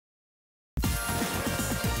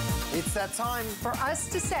It's that time for us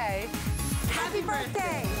to say, happy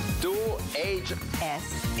birthday. Dual Age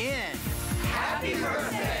SN. Happy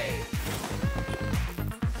birthday.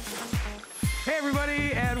 Hey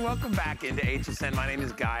everybody, and welcome back into HSN. My name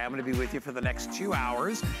is Guy. I'm gonna be with you for the next 2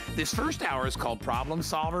 hours. This first hour is called Problem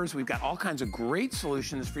Solvers. We've got all kinds of great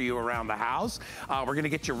solutions for you around the house. We're gonna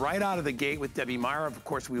get you right out of the gate with Debbie Meyer. Of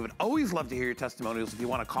course, we would always love to hear your testimonials if you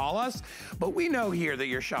wanna call us, but we know here that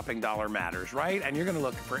your shopping dollar matters, right? And you're gonna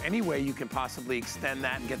look for any way you can possibly extend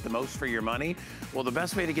that and get the most for your money. Well, the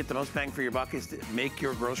best way to get the most bang for your buck is to make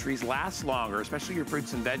your groceries last longer, especially your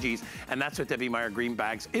fruits and veggies, and that's what Debbie Meyer Green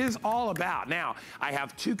Bags is all about. Now, I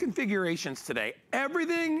have 2 configurations today.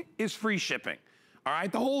 Everything is free shipping. All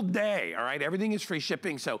right, the whole day, all right? Everything is free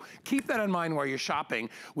shipping, so keep that in mind while you're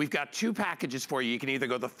shopping. We've got 2 packages for you. You can either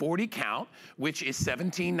go the 40 count, which is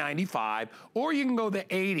 $17.95, or you can go the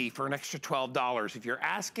 80 for an extra $12. If you're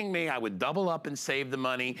asking me, I would double up and save the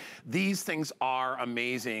money. These things are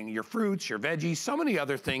amazing. Your fruits, your veggies, so many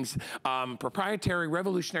other things. Proprietary,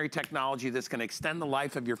 revolutionary technology that's gonna extend the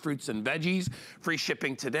life of your fruits and veggies. Free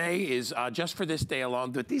shipping today is just for this day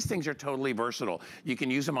alone, but these things are totally versatile. You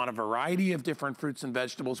can use them on a variety of different fruits and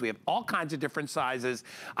vegetables. We have all kinds of different sizes.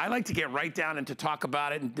 I like to get right down and to talk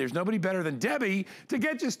about it, and there's nobody better than Debbie to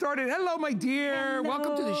get you started. Hello, my dear. Hello.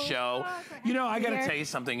 Welcome to the show. You know, I gotta tell you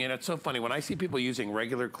something, and it's so funny. When I see people using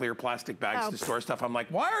regular clear plastic bags to store stuff, I'm like,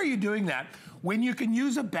 why are you doing that when you can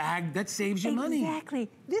use a bag that saves you money? Exactly.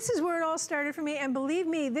 This is where it all started for me, and believe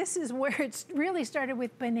me, this is where it's really started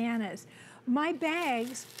with bananas. My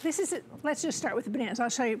bags, let's just start with the bananas. I'll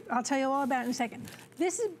tell you all about it in a second.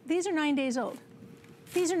 These are 9 days old.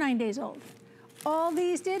 These are 9 days old. All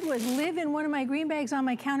these did was live in one of my green bags on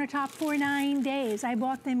my countertop for 9 days. I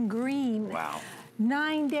bought them green. Wow.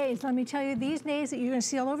 9 days. Let me tell you, these days that you're gonna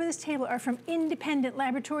see all over this table are from independent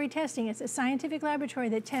laboratory testing. It's a scientific laboratory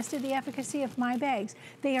that tested the efficacy of my bags.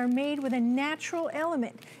 They are made with a natural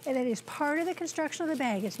element, and that is part of the construction of the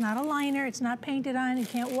bag. It's not a liner, it's not painted on, you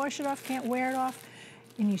can't wash it off, can't wear it off.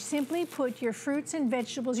 And you simply put your fruits and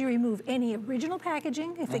vegetables, you remove any original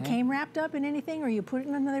packaging, if it came wrapped up in anything, or you put it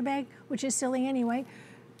in another bag, which is silly anyway.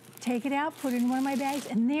 Take it out, put it in one of my bags,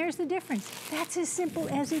 and there's the difference. That's as simple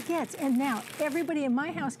as it gets. And now, everybody in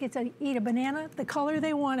my house gets to eat a banana the color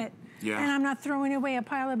they want it. Yeah. And I'm not throwing away a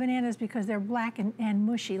pile of bananas because they're black and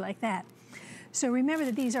mushy like that. So remember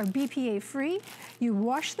that these are BPA free. You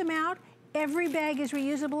wash them out. Every bag is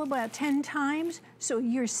reusable about 10 times. So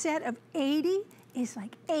your set of 80 is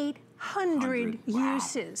like 800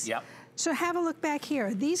 uses. Yep. So have a look back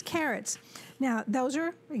here. These carrots, now those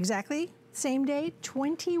are exactly same day,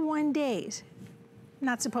 21 days.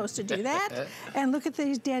 Not supposed to do that. And look at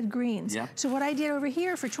these dead greens. Yep. So what I did over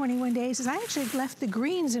here for 21 days is I actually left the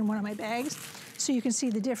greens in one of my bags so you can see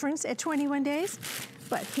the difference at 21 days.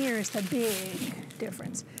 But here's the big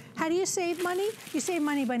difference. How do you save money? You save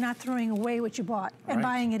money by not throwing away what you bought and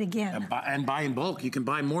buying it again. And buy in bulk. You can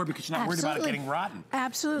buy more because you're not worried about it getting rotten.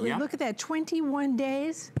 Absolutely. Yep. Look at that, 21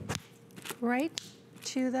 days, right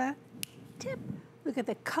to the tip. Look at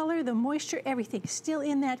the color, the moisture, everything still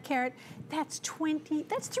in that carrot. That's 3 weeks.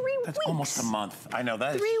 That's almost a month. I know,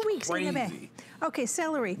 that is 3 weeks crazy. in the bag. Okay,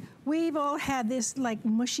 celery. We've all had this like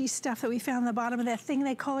mushy stuff that we found in the bottom of that thing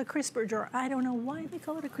they call a crisper drawer. I don't know why they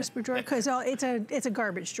call it a crisper drawer, because it's a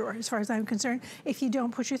garbage drawer as far as I'm concerned, if you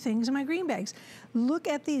don't put your things in my green bags. Look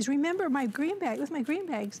at these. Remember my green bag, with my green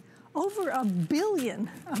bags, over 1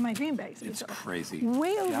 billion of my green bags. It's crazy.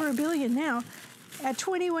 Way over 1 billion now. At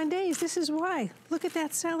 21 days, this is why. Look at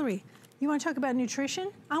that celery. You want to talk about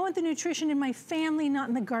nutrition? I want the nutrition in my family, not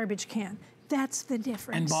in the garbage can. That's the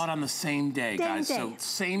difference. And bought on the same day, guys. So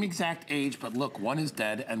same exact age, but look, one is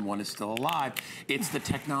dead and one is still alive. It's the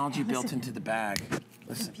technology built into the bag.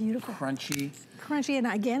 Listen, beautiful. Crunchy. Crunchy, and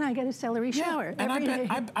again, I get a celery shower. And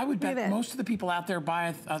I would bet most of the people out there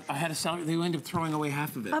buy a head of celery, they end up throwing away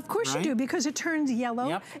half of it. Of course you do, because it turns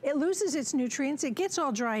yellow, it loses its nutrients, it gets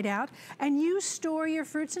all dried out, and you store your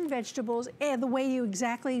fruits and vegetables the way you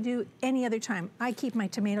exactly do any other time. I keep my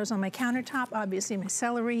tomatoes on my countertop, obviously my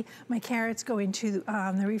celery, my carrots go into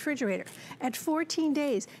the refrigerator. At 14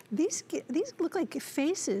 days, these look like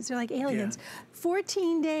faces, they're like aliens.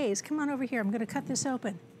 14 days, come on over here, I'm gonna cut this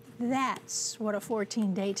open. That's what a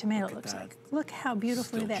 14-day tomato looks like. Look how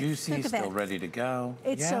beautifully that is. Still juicy, still ready to go.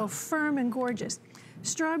 It's so firm and gorgeous.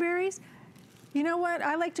 Strawberries, you know what?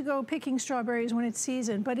 I like to go picking strawberries when it's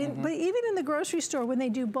season, but even in the grocery store, when they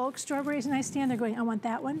do bulk strawberries and I stand there going, I want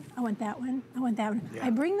that one, I want that one, I want that one.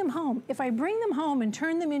 I bring them home. If I bring them home and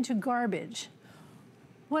turn them into garbage,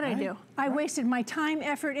 what'd I do? I wasted my time,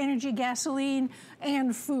 effort, energy, gasoline,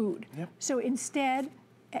 and food. So instead,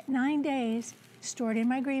 At 9 days, stored in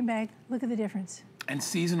my green bag, look at the difference. And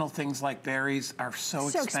seasonal things like berries are so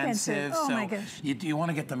expensive. Oh my gosh. You want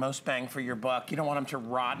to get the most bang for your buck. You don't want them to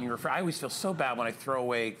rot in your refrigerator. I always feel so bad when I throw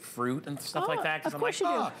away fruit and stuff like that. Of course you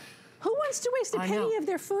do. Who wants to waste a penny of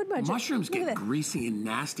their food budget? Mushrooms get greasy and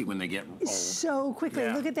nasty when they get old. So quickly.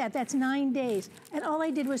 Yeah. Look at that. That's 9 days. And all I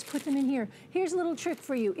did was put them in here. Here's a little trick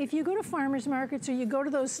for you. If you go to farmers markets or you go to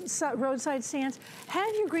those roadside stands,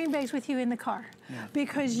 have your green bags with you in the car. Yeah.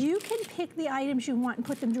 Because you can pick the items you want and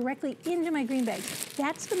put them directly into my green bag.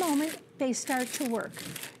 That's the moment they start to work.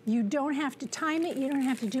 You don't have to time it. You don't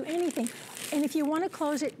have to do anything. And if you want to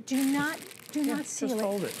close it, do not seal it.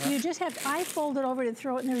 Fold it. You just have to, I fold it over to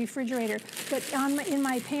throw it in the refrigerator, but in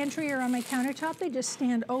my pantry or on my countertop, they just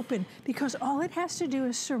stand open because all it has to do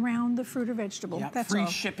is surround the fruit or vegetable. Yep. That's free all.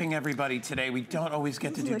 shipping, everybody, today. We don't always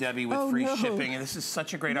get to do Debbie with free shipping, and this is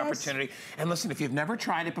such a great opportunity. And listen, if you've never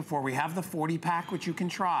tried it before, we have the 40-pack, which you can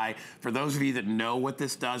try. For those of you that know what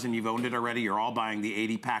this does and you've owned it already, you're all buying the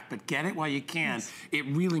 80-pack, but get it while you can. Yes. It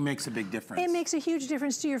really makes a big difference. It makes a huge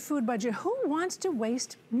difference to your food budget. Who wants to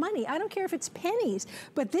waste money? I don't care if it's pennies,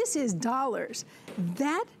 but this is dollars.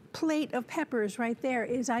 That plate of peppers right there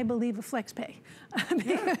is, I believe, a flex pay.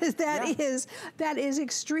 Because that is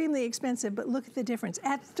extremely expensive, but look at the difference.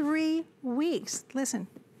 At 3 weeks, listen,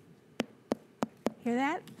 hear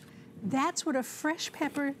that? That's what a fresh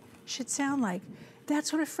pepper should sound like.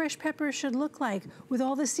 That's what a fresh pepper should look like with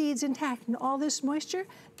all the seeds intact and all this moisture.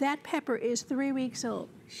 That pepper is 3 weeks old.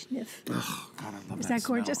 Sniff. Oh, God, I love that. Is that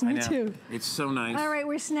gorgeous? Me too. It's so nice. All right,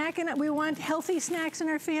 we're snacking. We want healthy snacks in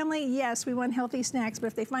our family. Yes, we want healthy snacks, but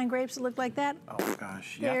if they find grapes that look like that, oh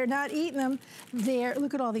gosh, they're not eating them.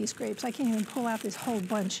 Look at all these grapes. I can't even pull out this whole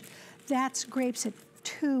bunch. That's grapes at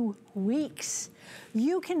 2 weeks.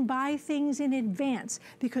 You can buy things in advance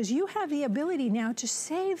because you have the ability now to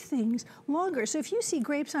save things longer. So if you see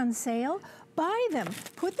grapes on sale, buy them,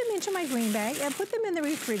 put them into my green bag, and put them in the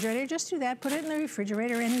refrigerator. Just do that, put it in the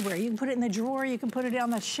refrigerator anywhere. You can put it in the drawer, you can put it on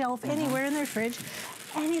the shelf, anywhere in the fridge,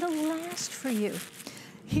 and it'll last for you.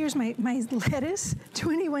 Here's my lettuce,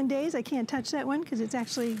 21 days. I can't touch that one because it's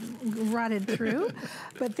actually rotted through.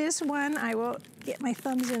 But this one, I will get my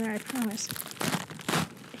thumbs in there, I promise.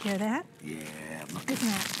 Hear that? Yeah, look at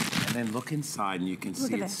that. And then look inside and you can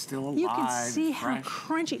see it's still alive. You can see how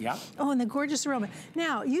crunchy. Yep. Oh, and the gorgeous aroma.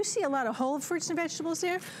 Now, you see a lot of whole fruits and vegetables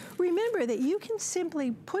there. Remember that you can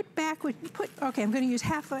simply okay, I'm gonna use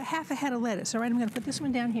half a head of lettuce, all right? I'm gonna put this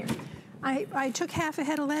one down here. I took half a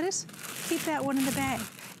head of lettuce, keep that one in the bag.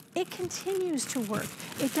 It continues to work.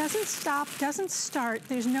 It doesn't stop, doesn't start.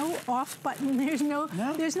 There's no off button. There's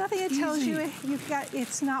nothing that tells you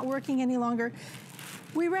it's not working any longer.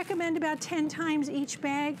 We recommend about 10 times each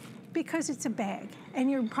bag because it's a bag,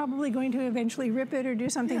 and you're probably going to eventually rip it or do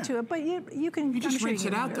something to it. But you can. You just rinse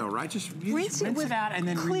it out, though, right? Just rinse it out and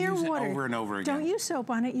then clear reuse water. It over and over again. Don't use soap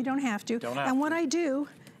on it. You don't have to. And what I do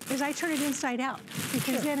is I turn it inside out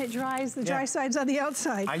because then it dries the dry sides on the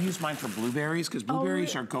outside. I use mine for blueberries because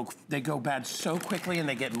blueberries they go bad so quickly and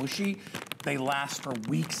they get mushy. They last for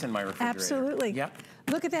weeks in my refrigerator. Absolutely. Yep.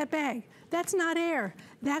 Look at that bag. That's not air.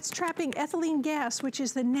 That's trapping ethylene gas, which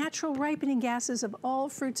is the natural ripening gases of all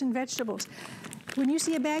fruits and vegetables. When you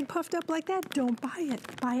see a bag puffed up like that, don't buy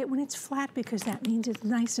it. Buy it when it's flat because that means it's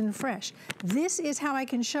nice and fresh. This is how I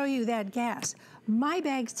can show you that gas. My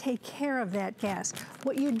bags take care of that gas.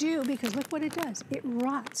 What you do, because look what it does, it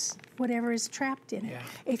rots whatever is trapped in it. Yeah.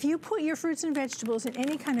 If you put your fruits and vegetables in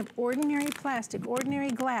any kind of ordinary plastic, ordinary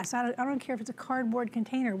glass, I don't care if it's a cardboard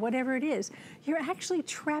container, whatever it is, you're actually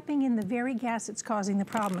trapping in the very gas that's causing the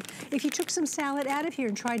problem. If you took some salad out of here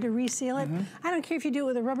and tried to reseal it, I don't care if you do it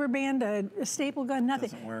with a rubber band, a staple gun, nothing.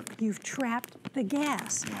 Doesn't work. You've trapped the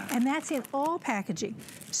gas. And that's in all packaging.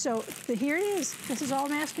 So here it is. This is all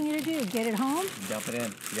I'm asking you to do. Get it home. Dump it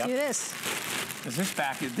in. Yep. Do this. Because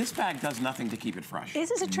this bag does nothing to keep it fresh. This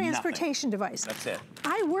is a transportation device. That's it.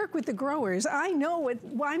 I work with the growers. I know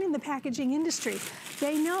I'm in the packaging industry.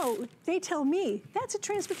 They know, they tell me, that's a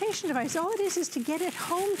transportation device. All it is to get it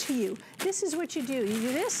home to you. This is what you do. You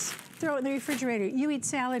do this, throw it in the refrigerator. You eat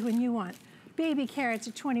salad when you want. Baby carrots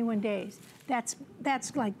at 21 days.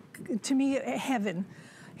 That's like, to me, heaven.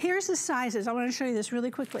 Here's the sizes. I want to show you this really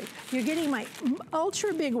quickly. You're getting my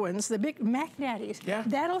ultra big ones, the big Mac Daddies. Yeah.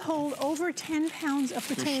 That'll hold over 10 pounds of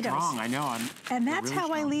potatoes. They're strong, I know. And that's really how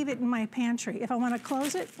I leave it in my pantry. If I want to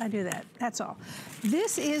close it, I do that. That's all.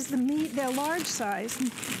 This is the large size.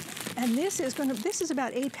 And this is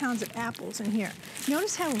about 8 pounds of apples in here.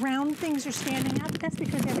 Notice how round things are standing up? That's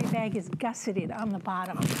because every bag is gusseted on the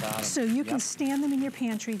bottom. So you can stand them in your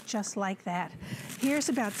pantry just like that. Here's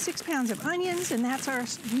about 6 pounds of onions, and that's our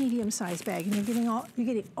medium-sized bag. And you're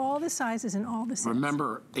getting all the sizes and all the sizes.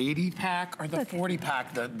 Remember, 80-pack or the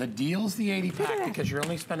 40-pack? The deal's the 80-pack because you're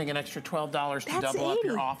only spending an extra $12 to double up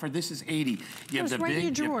your offer. This is 80. You have the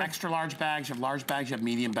big, you have extra large bags, you have large bags, you have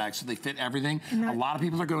medium bags, so they fit everything. A lot of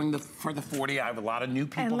people are going for the 40. I have a lot of new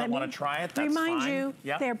people that want to try it. That's remind you,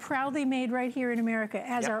 they're proudly made right here in America,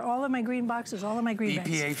 as are all of my green boxes, all of my green bags.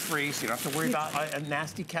 EPA free, so you don't have to worry about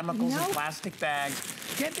nasty chemicals and plastic bags.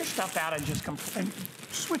 Get your stuff out and just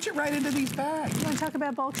switch it right into these bags. You want to talk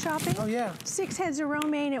about bulk shopping? Oh, yeah. 6 heads of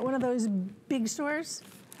romaine at one of those big stores.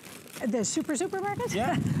 The supermarkets?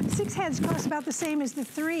 Yeah. 6 heads cost about the same as the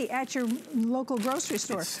 3 at your local grocery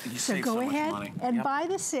store. So go ahead and buy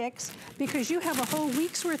the 6 because you have a whole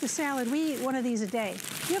week's worth of salad. We eat one of these a day.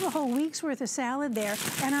 You have a whole week's worth of salad there,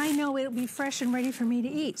 and I know it'll be fresh and ready for me to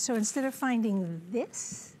eat. So instead of finding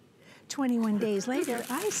this 21 days later,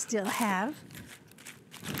 I still have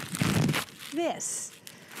this.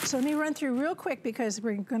 So let me run through real quick because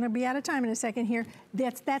we're gonna be out of time in a second here.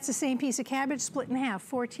 That's the same piece of cabbage split in half,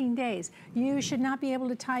 14 days. You should not be able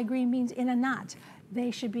to tie green beans in a knot. They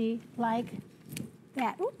should be like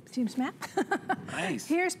that. Ooh, see them snap? Nice.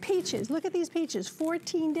 Here's peaches. Look at these peaches,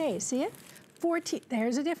 14 days, see it? 14,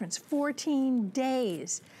 there's a difference, 14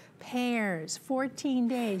 days. Pears, 14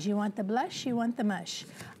 days. You want the blush, you want the mush.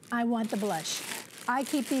 I want the blush. I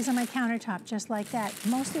keep these on my countertop just like that.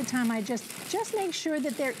 Most of the time I just make sure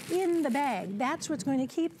that they're in the bag. That's what's going to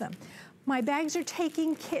keep them. My bags are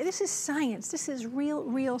taking care. This is science. This is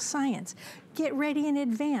real science. Get ready in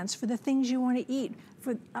advance for the things you want to eat.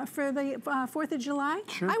 For the 4th of July,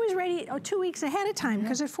 I was ready 2 weeks ahead of time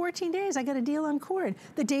because at 14 days I got a deal on corn.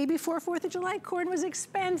 The day before 4th of July, corn was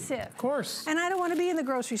expensive. Of course. And I don't want to be in the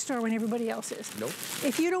grocery store when everybody else is. Nope.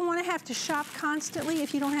 If you don't want to have to shop constantly,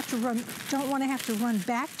 if you don't want to have to run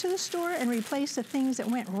back to the store and replace the things that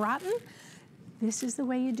went rotten, this is the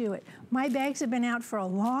way you do it. My bags have been out for a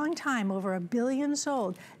long time, over 1 billion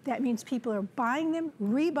sold. That means people are buying them,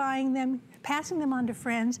 rebuying them, passing them on to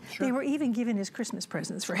friends. They were even given as Christmas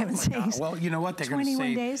presents, for heaven's sakes. Well, you know what? They're going to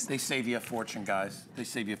save, days. They save you a fortune, guys. They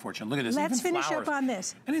save you a fortune. Look at this. Let's even finish flowers. up on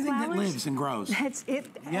this. Anything that lives and grows. That's it.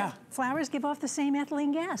 Yeah. Flowers give off the same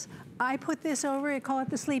ethylene gas. I put this over, I call it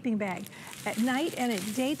the sleeping bag. At night and at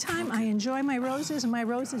daytime, I enjoy my roses, and my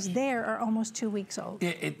roses there are almost 2 weeks old.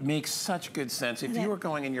 It makes such good sense. If you were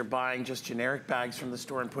going and you're buying just generic bags from the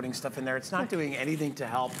store and putting stuff in there, it's not doing anything to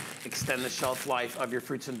help extend the shelf life of your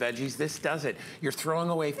fruits and veggies. This does it. You're throwing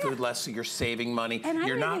away food less, so you're saving money. And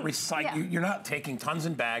you're not recycling. You're not taking tons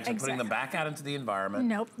in bags and putting them back out into the environment.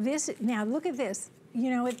 Nope. Now look at this. You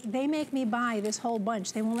know, they make me buy this whole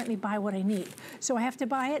bunch. They won't let me buy what I need. So I have to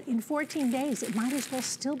buy it in 14 days. It might as well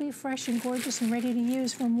still be fresh and gorgeous and ready to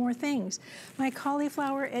use for more things. My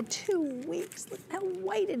cauliflower at 2 weeks, look how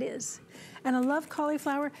white it is. And I love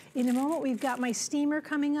cauliflower. In a moment, we've got my steamer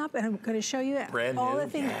coming up, and I'm going to show you all the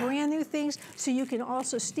things, brand new things, so you can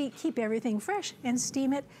also keep everything fresh and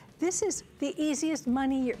steam it. This is the easiest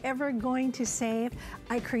money you're ever going to save.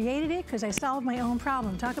 I created it because I solved my own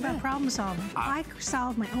problem. Talk about problem solving. I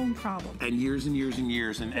solved my own problem. And years and years and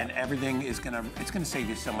years, and everything is gonna save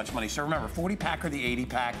you so much money. So remember, 40-pack or the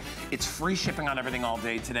 80-pack. It's free shipping on everything all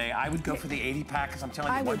day today. I would go for the 80-pack because I'm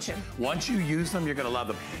telling you, once you use them, you're gonna love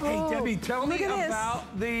them. Hey, Debbie, tell me about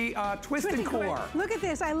the twisted core. Look at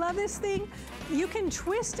this. I love this thing. You can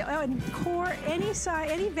twist and core any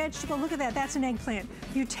side, any vegetable. Look at that. That's an eggplant.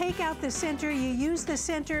 You take out the center, you use the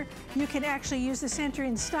center. You can actually use the center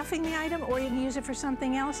in stuffing the item, or you can use it for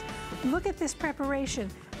something else. Look at this preparation.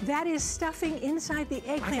 That is stuffing inside the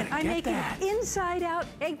eggplant. I'm making inside out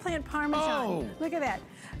eggplant parmesan. Look at that.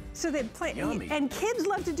 So that and kids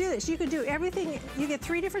love to do this. You can do everything. You get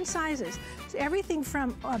 3 different sizes. So everything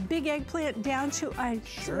from a big eggplant down to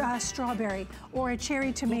a strawberry or a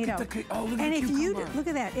cherry tomato. And if you look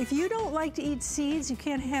at that, if you don't like to eat seeds, you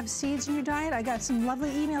can't have seeds in your diet. I got some lovely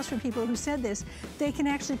emails from people who said this. They can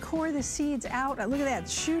actually core the seeds out. Look at that,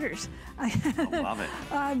 shooters. I love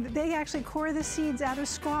it. They actually core the seeds out of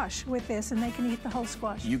squash with this, and they can eat the whole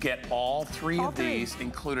squash. You get all 3 of these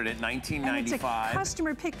included at $19.95. And it's a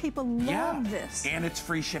customer pick. People love this. And it's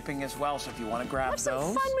free shipping as well, so if you want to grab those. Have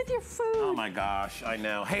some fun with your food. Oh my gosh, I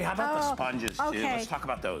know. Hey, how about the sponges too? Let's talk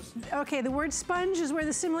about those. Okay, the word sponge is where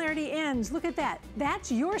the similarity ends. Look at that.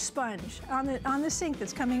 That's your sponge on the sink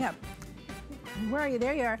that's coming up. Where are you?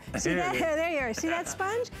 There you are. See that? There you are. See that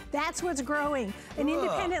sponge? That's what's growing. An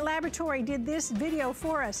independent laboratory did this video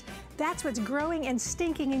for us. That's what's growing and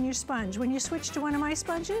stinking in your sponge. When you switch to one of my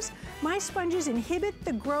sponges inhibit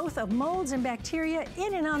the growth of molds and bacteria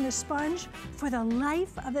in and on the sponge for the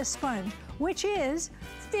life of the sponge, which is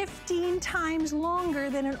 15 times longer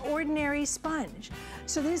than an ordinary sponge.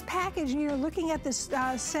 So this package, you're looking at this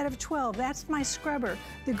set of 12. That's my scrubber.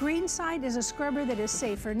 The green side is a scrubber that is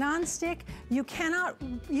safe for non-stick.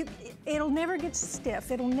 It'll never get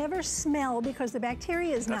stiff. It'll never smell because the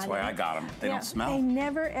bacteria is not in it. That's why I got them. They don't smell. They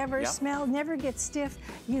never ever smell, never get stiff.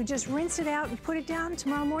 You just rinse it out and put it down.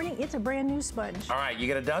 Tomorrow morning, it's a brand new sponge. All right, you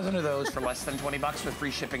get a dozen of those for less than 20 bucks with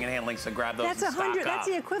free shipping and handling, so grab those and stock up. That's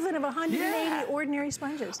the equivalent of 180 ordinary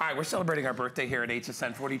sponges. All right, we're celebrating our birthday here at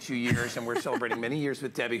HSN, 42 years, and we're celebrating many years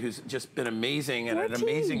with Debbie, who's just been amazing and an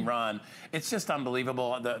amazing run. It's just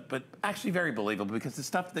unbelievable, but actually very believable because the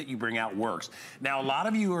stuff that you bring out works. Now, a lot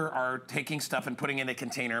of you are taking stuff and putting it in a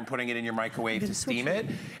container and putting it in your microwave to steam it,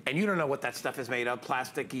 and you don't know what that stuff is made of,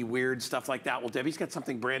 plasticky, weird stuff like that. Well, Debbie's got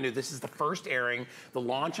something brand new. This is the first airing, the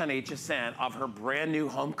launch on HSN of her brand new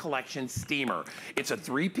home collection steamer. It's a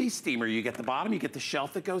 3-piece steamer. You get the bottom, you get the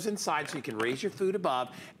shelf that goes inside so you can raise your food above,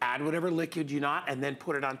 add whatever liquid you want, and then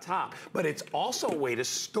put it on top. But it's also a way to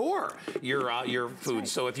store your food. Right.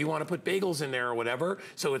 So if you want to put bagels in there or whatever,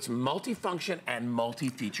 so it's multifunction and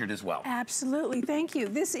multi-featured as well. Absolutely, thank you.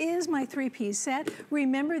 This is my 3-piece set.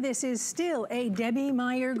 Remember, this is still a Debbie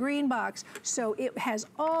Meyer green box. So it has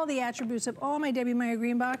all the attributes of all my Debbie Meyer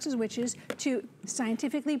green boxes, which is to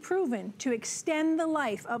scientifically proven to extend the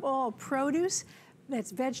life of all produce,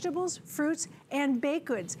 that's vegetables, fruits, and baked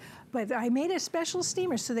goods. But I made a special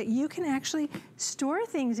steamer so that you can actually store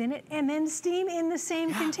things in it and then steam in the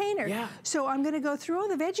same container. Yeah. So I'm gonna go through all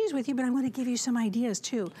the veggies with you, but I'm gonna give you some ideas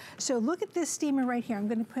too. So look at this steamer right here. I'm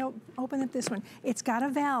gonna open up this one. It's got a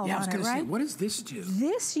valve on it, right? I was gonna say, what does this do?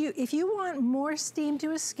 This, if you want more steam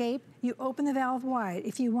to escape, you open the valve wide.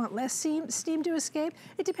 If you want less steam to escape,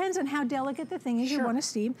 it depends on how delicate the thing is you want to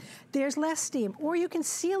steam. There's less steam. Or you can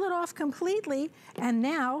seal it off completely, and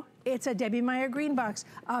now it's a Debbie Meyer green box,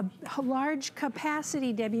 a large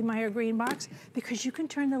capacity Debbie Meyer green box, because you can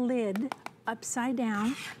turn the lid upside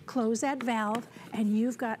down, close that valve, and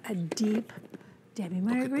you've got a deep Debbie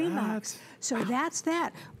Meyer green box. So that's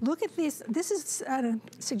that. Look at this. This is a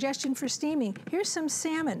suggestion for steaming. Here's some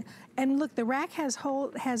salmon. And look, the rack has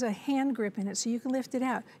a hand grip in it, so you can lift it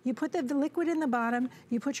out. You put the liquid in the bottom,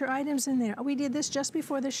 you put your items in there. We did this just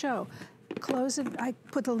before the show. Close it, I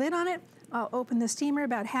put the lid on it. I'll open the steamer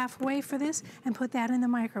about halfway for this and put that in the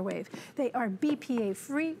microwave. They are BPA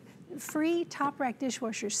free, top rack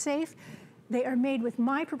dishwasher safe. They are made with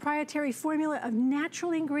my proprietary formula of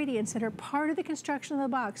natural ingredients that are part of the construction of the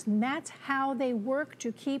box. And that's how they work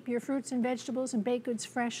to keep your fruits and vegetables and baked goods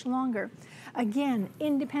fresh longer. Again,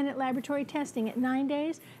 independent laboratory testing at 9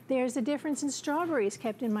 days. There's a difference in strawberries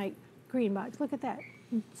kept in my green box. Look at that.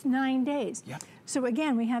 It's 9 days. Yep. So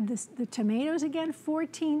again, we have the tomatoes again,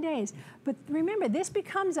 14 days. But remember, this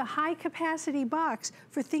becomes a high capacity box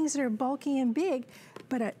for things that are bulky and big,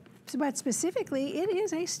 but specifically, it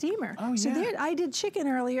is a steamer. Oh, yeah. So there, I did chicken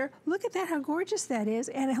earlier. Look at that, how gorgeous that is,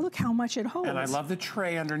 and look how much it holds. And I love the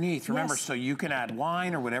tray underneath. Remember, so you can add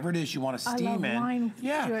wine or whatever it is you want to steam in. Wine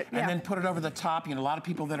and then put it over the top. You know, a lot of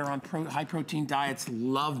people that are on high protein diets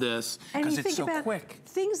love this because it's so quick.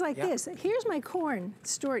 Things like this. Here's my corn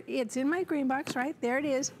stored. It's in my green box, right? There it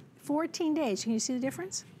is. 14 days. Can you see the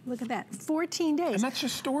difference? Look at that. 14 days. And that's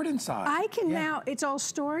just stored inside. I can now, it's all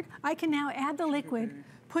stored. I can now add the liquid,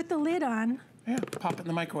 put the lid on. Yeah, pop it in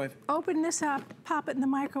the microwave. Open this up, pop it in the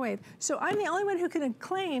microwave. So I'm the only one who can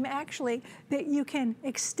claim, actually, that you can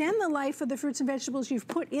extend the life of the fruits and vegetables you've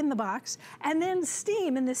put in the box, and then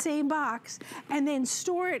steam in the same box, and then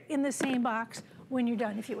store it in the same box when you're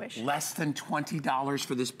done, if you wish. Less than $20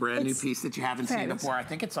 for this brand new piece that you haven't seen before. I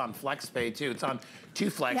think it's on FlexPay too. It's on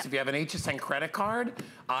 2Flex. Yep. If you have an HSN credit card,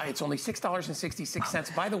 it's only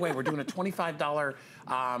 $6.66. By the way, we're doing a $25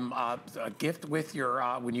 gift with your,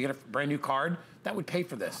 when you get a brand new card, that would pay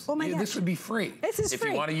for this. Oh my gosh. This would be free. This is free.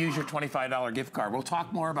 If you want to use your $25 gift card. We'll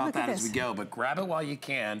talk more about that as we go, but grab it while you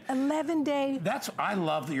can. 11-day. I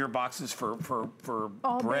love your boxes for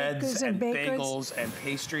breads and bagels and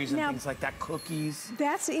pastries and things like that, cookies.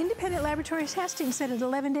 That's independent laboratory testing said at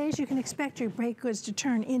 11 days you can expect your baked goods to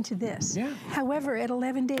turn into this. Yeah. However, at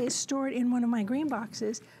 11 days stored in one of my green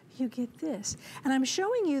boxes, you get this. And I'm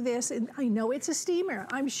showing you this, and I know it's a steamer.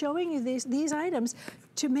 I'm showing you these items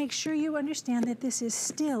to make sure you understand that this is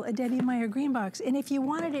still a Debbie Meyer green box. And if you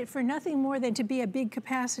wanted it for nothing more than to be a big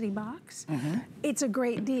capacity box, it's a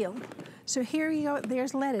great deal. So here you go,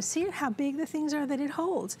 there's lettuce. See how big the things are that it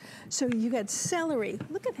holds. So you got celery.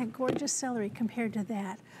 Look at that gorgeous celery compared to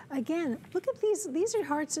that. Again, look at these are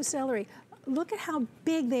hearts of celery. Look at how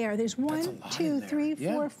big they are. There's 1, 2, 3,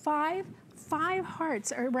 4, 5. 5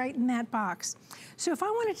 hearts are right in that box. So if I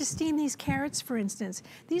wanted to steam these carrots, for instance,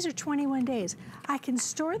 these are 21 days. I can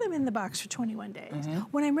store them in the box for 21 days.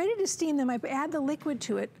 When I'm ready to steam them, I add the liquid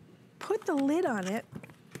to it, put the lid on it,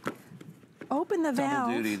 open the valve.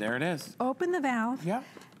 Double duty, there it is. Open the valve. Yep.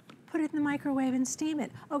 Put it in the microwave and steam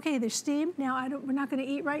it. Okay, they're steamed. Now we're not going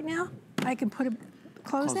to eat right now. I can put it.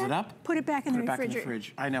 Close that, it up. put it back in the refrigerator. Put it back in the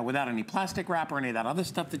fridge. I know, without any plastic wrap or any of that other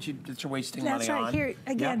stuff that you're wasting money on. That's right. Here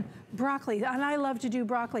again, broccoli, and I love to do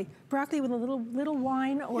broccoli. Broccoli with a little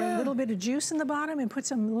wine or a little bit of juice in the bottom, and put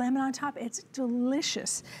some lemon on top. It's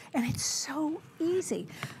delicious, and it's so easy.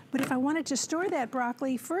 But if I wanted to store that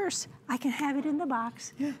broccoli first, I can have it in the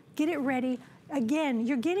box, get it ready. Again,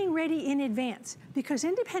 you're getting ready in advance because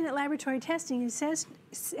independent laboratory testing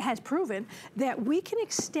has proven that we can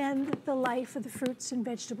extend the life of the fruits and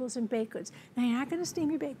vegetables and baked goods. Now, you're not going to steam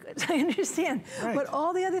your baked goods, I understand, but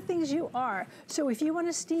all the other things you are. So if you want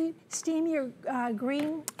to steam your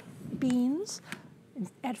green beans,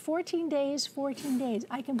 at 14 days,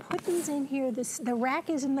 I can put these in here. The rack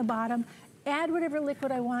is in the bottom. Add whatever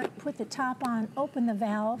liquid I want, put the top on, open the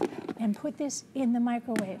valve, and put this in the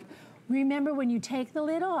microwave. Remember, when you take the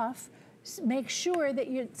lid off, make sure that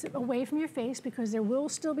it's away from your face because there will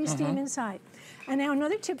still be steam inside. And now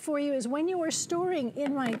another tip for you is when you are storing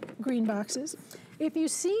in my green boxes, if you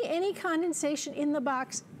see any condensation in the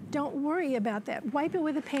box, don't worry about that. Wipe it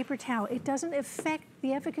with a paper towel. It doesn't affect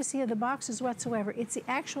the efficacy of the boxes whatsoever. It's the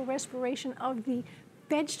actual respiration of the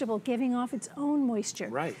vegetable giving off its own moisture.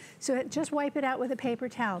 Right. So just wipe it out with a paper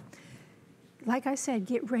towel. Like I said,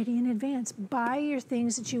 get ready in advance. Buy your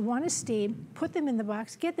things that you want to steam, put them in the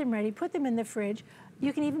box, get them ready, put them in the fridge.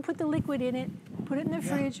 You can even put the liquid in it, put it in the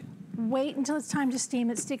fridge, wait until it's time to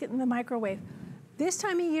steam it, stick it in the microwave. This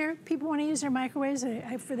time of year, people want to use their microwaves.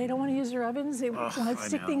 They don't want to use their ovens. They want to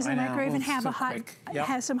stick things in the microwave and have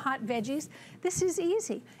have some hot veggies. This is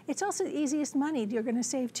easy. It's also the easiest money you're going to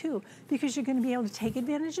save too, because you're going to be able to take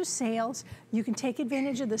advantage of sales. You can take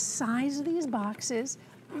advantage of the size of these boxes.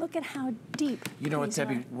 Look at how deep. You know what,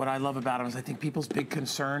 Debbie, what I love about them is I think people's big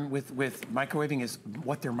concern with microwaving is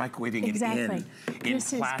what they're microwaving it in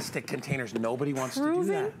plastic containers. Nobody wants to do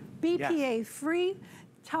that. BPA free,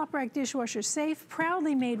 top rack dishwasher safe,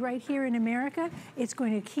 proudly made right here in America. It's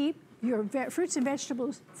going to keep your fruits and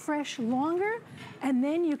vegetables fresh longer, and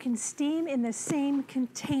then you can steam in the same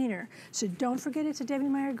container. So don't forget it's a Debbie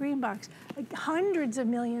Meyer green box. Like hundreds of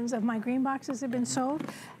millions of my green boxes have been sold.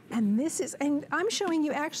 And I'm showing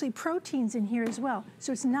you actually proteins in here as well.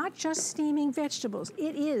 So it's not just steaming vegetables.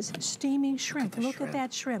 It is steaming shrimp. Look at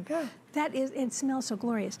that shrimp. Yeah. That is, it smells so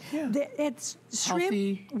glorious. Yeah. It's shrimp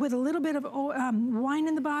healthy, with a little bit of wine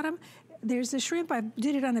in the bottom. There's the shrimp. I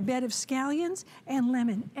did it on a bed of scallions and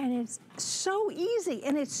lemon. And it's so easy,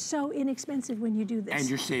 and it's so inexpensive when you do this. And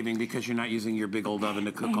you're saving because you're not using your big old oven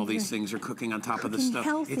to cook all these things or cooking on top of the stuff.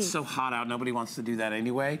 Healthy. It's so hot out. Nobody wants to do that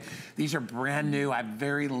anyway. These are brand new. I'm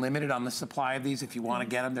very limited on the supply of these. If you want to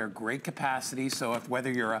get them, they're great capacity. So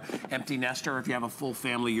whether you're an empty nester or if you have a full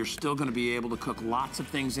family, you're still going to be able to cook lots of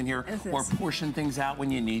things in here or portion things out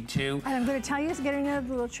when you need to. And I'm going to tell you, getting another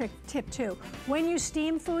little tip too. When you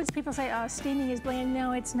steam foods, people say, oh, steaming is bland.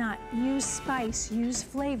 No, it's not. Use spice, use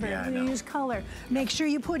flavor, use color. Make sure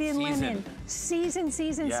you put in lemon. Season.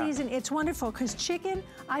 It's wonderful, because chicken,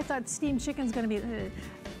 I thought steamed chicken's going to be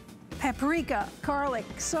paprika, garlic,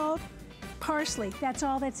 salt, parsley. That's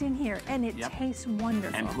all that's in here, and it tastes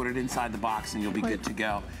wonderful. And put it inside the box, and you'll be good to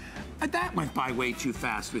go. That went by way too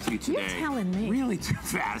fast with you today. You're telling me. Really too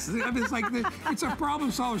fast. I mean, it's like it's a Problem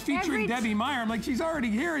Solvers featuring Debbie Meyer. I'm like, she's already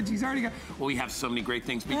here and she's already got. Well, we have so many great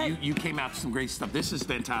things, but you came out with some great stuff. This is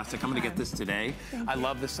fantastic. I'm going to get this today. I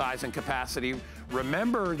love the size and capacity.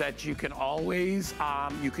 Remember that you can always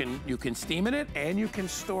you can steam in it and you can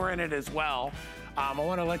store in it as well. I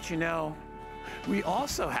want to let you know we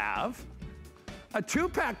also have a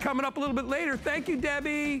 2-pack coming up a little bit later. Thank you,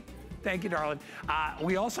 Debbie. Thank you, darling.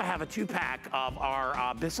 We also have a 2-pack of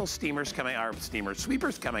our Bissell steamers coming, our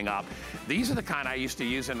sweepers coming up. These are the kind I used to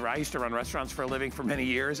use, and I used to run restaurants for a living for many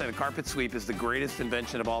years, and a carpet sweep is the greatest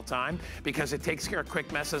invention of all time because it takes care of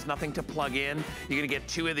quick messes, nothing to plug in. You're gonna get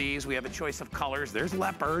 2 of these. We have a choice of colors. There's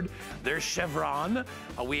leopard, there's chevron,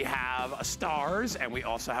 we have stars, and we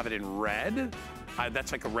also have it in red.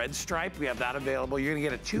 That's like a red stripe. We have that available. You're gonna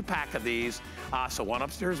get a 2-pack of these. So 1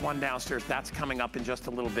 upstairs, 1 downstairs. That's coming up in just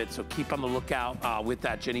a little bit. So keep on the lookout with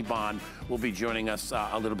that. Jenny Bond will be joining us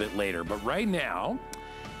a little bit later. But right now,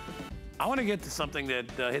 I want to get to something that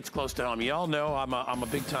hits close to home. You all know I'm a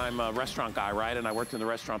big-time restaurant guy, right? And I worked in the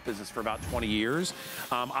restaurant business for about 20 years.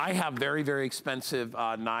 I have very, very expensive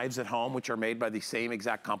knives at home, which are made by the same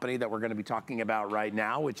exact company that we're going to be talking about right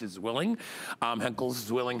now, which is Zwilling. Henckels,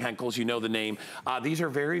 Zwilling, Henckels, you know the name. These are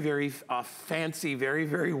very, very fancy, very,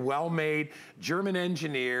 very well-made,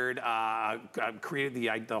 German-engineered,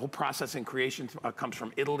 created the whole process and creation comes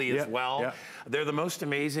from Italy as well. Yeah. They're the most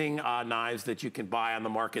amazing knives that you can buy on the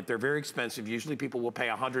market. They're very expensive. Usually people will pay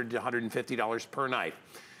 $100 to $150 per knife.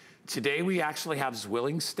 Today we actually have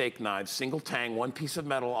Zwilling steak knives, single tang, one piece of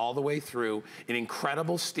metal all the way through, an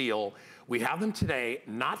incredible steel. We have them today,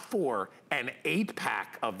 not for an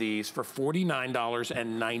 8-pack of these for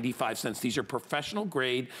 $49.95. These are professional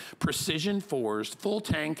grade, precision forged, full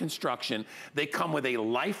tang construction. They come with a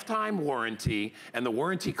lifetime warranty, and the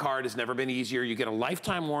warranty card has never been easier. You get a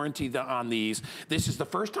lifetime warranty on these. This is the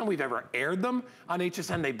first time we've ever aired them on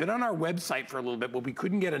HSN. They've been on our website for a little bit, but we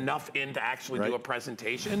couldn't get enough in to actually do a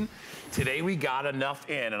presentation. Today we got enough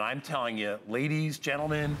in, and I'm telling you, ladies,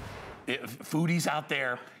 gentlemen, foodies out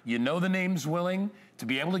there, you know the name Zwilling. To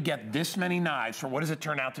be able to get this many knives for what does it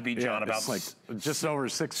turn out to be, John? About like just over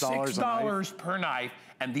 $6. $6 per knife,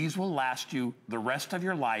 and these will last you the rest of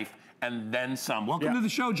your life and then some. Welcome to the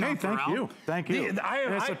show, John. Hey, thank you. Thank you.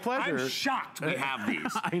 It's a pleasure. I'm shocked we have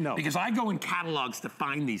these. I know. Because I go in catalogs to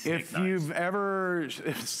find these If you've ever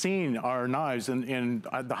seen our knives in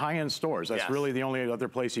the high-end stores, that's really the only other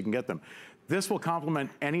place you can get them. This will complement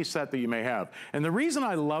any set that you may have. And the reason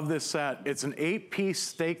I love this set, it's an 8-piece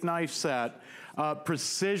steak knife set,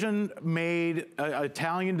 precision made,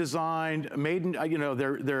 Italian designed, made in,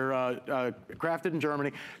 they're crafted in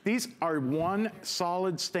Germany. These are one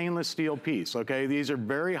solid stainless steel piece, okay? These are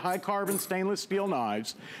very high carbon stainless steel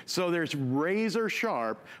knives. So there's razor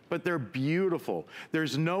sharp, but they're beautiful.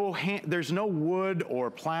 There's no wood or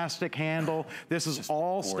plastic handle. This is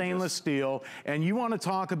all stainless steel. And you want to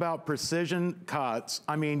talk about precision cuts.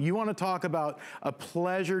 I mean, you want to talk about a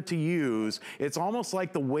pleasure to use. It's almost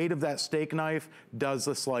like the weight of that steak knife does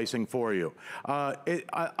the slicing for you.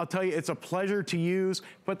 I'll tell you, it's a pleasure to use,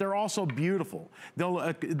 but they're also beautiful.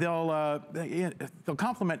 They'll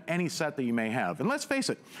complement any set that you may have. And let's face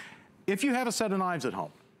it, if you have a set of knives at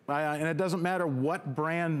home, and it doesn't matter what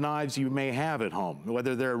brand knives you may have at home,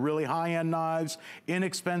 whether they're really high-end knives,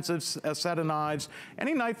 inexpensive set of knives,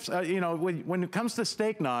 any knives, when it comes to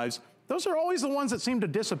steak knives, those are always the ones that seem to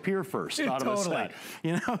disappear first out of a set.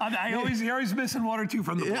 You're always missing one or two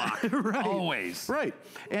from the block. Right. Always. Right.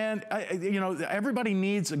 And everybody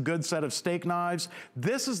needs a good set of steak knives.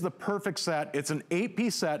 This is the perfect set. It's an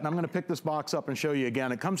 8-piece set, and I'm going to pick this box up and show you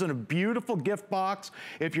again. It comes in a beautiful gift box.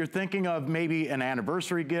 If you're thinking of maybe an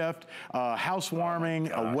anniversary gift,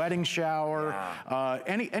 housewarming, a wedding shower,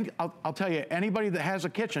 I'll tell you, anybody that has a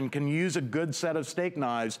kitchen can use a good set of steak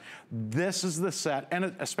knives. This is the set,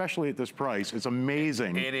 and especially at this price. It's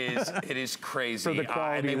amazing. It is crazy. For the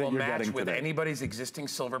quality and they will match with anybody's existing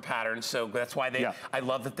silver pattern. So that's why I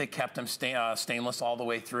love that they kept them stainless all the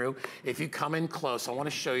way through. If you come in close, I want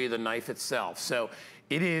to show you the knife itself. So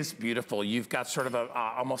it is beautiful. You've got sort of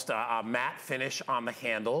almost a matte finish on the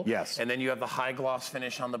handle. Yes. And then you have the high gloss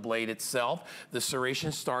finish on the blade itself. The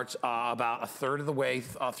serration starts about a third of the way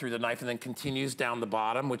through the knife and then continues down the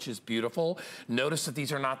bottom, which is beautiful. Notice that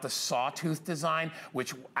these are not the sawtooth design,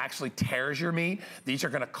 which actually tears your meat. These are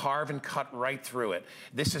gonna carve and cut right through it.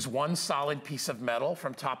 This is one solid piece of metal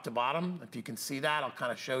from top to bottom. If you can see that, I'll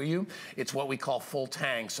kind of show you. It's what we call full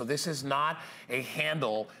tang. So this is not a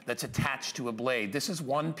handle that's attached to a blade. This is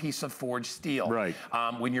one piece of forged steel. Right.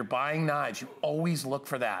 When you're buying knives, you always look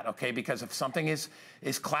for that, okay? Because if something is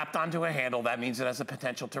clapped onto a handle, that means it has a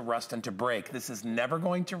potential to rust and to break. This is never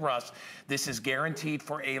going to rust. This is guaranteed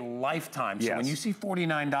for a lifetime. So when you see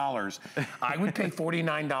 $49, I would pay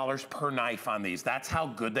 $49 per knife on these. That's how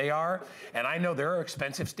good they are. And I know there are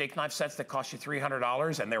expensive steak knife sets that cost you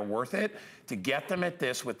 $300 and they're worth it. To get them at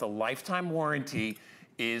this with the lifetime warranty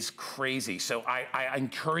is crazy. So I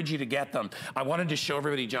encourage you to get them. I wanted to show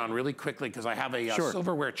everybody, John, really quickly, because I have a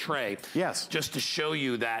silverware tray. Yes. Just to show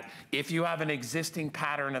you that if you have an existing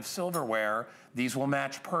pattern of silverware, these will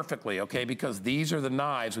match perfectly, okay? Because these are the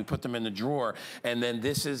knives, we put them in the drawer, and then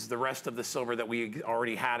this is the rest of the silver that we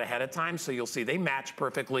already had ahead of time. So you'll see they match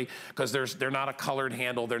perfectly because they're not a colored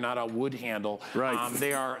handle, they're not a wood handle. Right.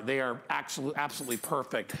 They are absolutely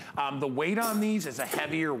perfect. The weight on these is a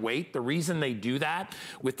heavier weight. The reason they do that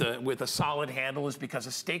with a solid handle is because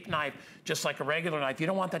a steak knife, just like a regular knife, you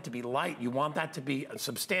don't want that to be light. You want that to be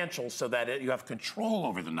substantial so that you have control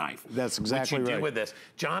over the knife. That's exactly right. Which you do with this.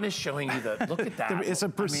 John is showing you look at that. It's a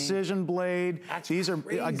precision blade. These are,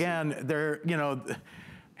 again, they're,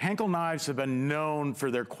 Henkel knives have been known for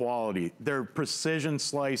their quality, their precision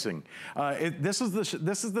slicing. This is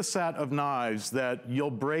the set of knives that you'll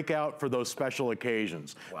break out for those special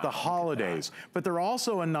occasions, the holidays. But they're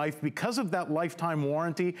also a knife, because of that lifetime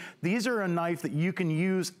warranty, these are a knife that you can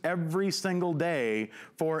use every single day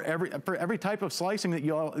for every type of slicing that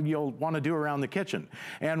you'll want to do around the kitchen.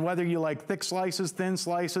 And whether you like thick slices, thin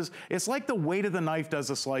slices, it's like the weight of the knife does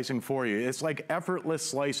the slicing for you. It's like effortless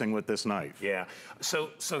slicing with this knife. Yeah. So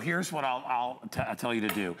here's what I'll tell you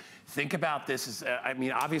to do. Think about this as, I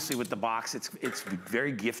mean, obviously with the box, it's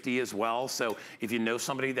very gifty as well. So if you know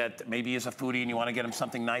somebody that maybe is a foodie and you want to get them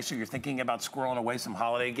something nice, or you're thinking about squirreling away some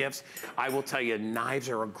holiday gifts, I will tell you, knives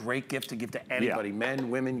are a great gift to give to anybody. Men,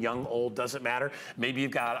 women, young, old, doesn't matter. Maybe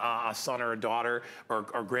you've got a son or a daughter or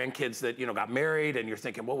grandkids that, you know, got married, and you're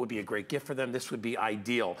thinking, what would be a great gift for them? This would be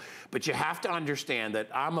ideal. But you have to understand that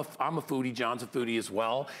I'm a foodie, John's a foodie as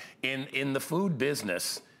well. In the food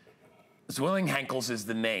business, Zwilling Henkel's is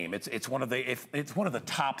the name. It's one of the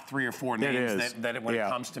top 3 or 4 names that when it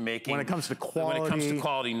comes to making, when it comes to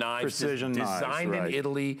quality knives, precision designed knives, in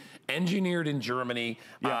Italy, engineered in Germany.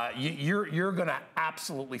 You're gonna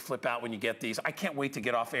absolutely flip out when you get these. I can't wait to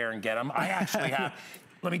get off air and get them. I actually have.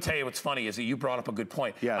 Let me tell you what's funny is that you brought up a good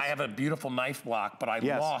point. Yes. I have a beautiful knife block, but I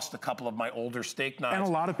lost a couple of my older steak knives. And a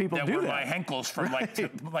lot of people that do were that. my Henkel's from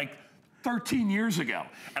like 13 years ago,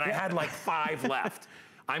 and I had like 5 left.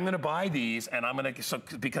 I'm gonna buy these, and I'm gonna,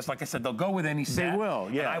 because like I said, they'll go with any set. They will,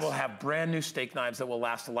 yes. And I will have brand new steak knives that will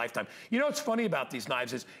last a lifetime. You know what's funny about these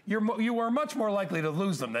knives is you are much more likely to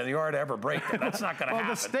lose them than you are to ever break them. That's not gonna happen.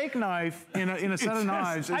 Well, the steak knife in a set of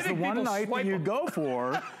knives is the one knife that you go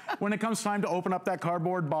for when it comes time to open up that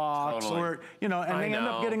cardboard box, or, you know, and they end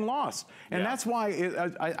up getting lost. And that's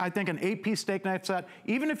why I think an 8-piece steak knife set,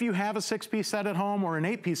 even if you have a 6-piece set at home or an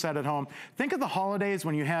 8-piece set at home, think of the holidays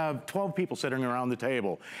when you have 12 people sitting around the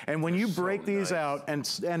table. And when you break these out, and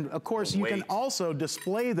of course you can also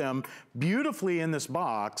display them beautifully in this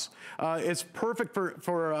box. It's perfect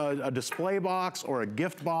for a display box or a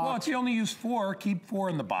gift box. Well, if you only use 4, keep 4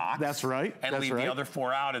 in the box. That's right. And leave the other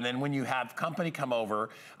 4 out. And then when you have company come over,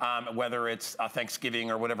 whether it's a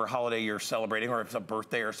Thanksgiving or whatever holiday you're celebrating, or if it's a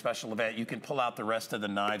birthday or a special event, you can pull out the rest of the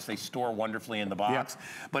knives. They store wonderfully in the box.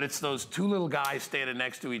 But it's those 2 little guys standing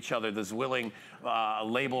next to each other, the Zwilling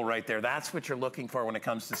label right there. That's what you're looking for when it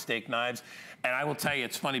comes to steak knives. And I will tell you,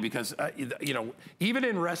 it's funny because, you know, even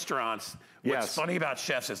in restaurants, what's funny about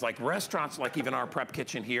chefs is, like restaurants, like even our prep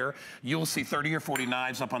kitchen here, you'll see 30 or 40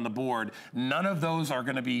 knives up on the board. None of those are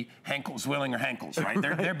going to be Henkel's, Zwilling or Henkel's, right?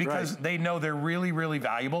 They're because they know they're really, really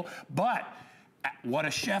valuable. But what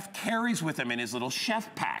a chef carries with him in his little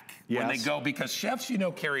chef pack when they go, because chefs, you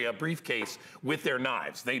know, carry a briefcase with their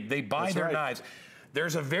knives. They buy their knives.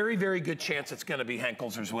 There's a very, very good chance it's going to be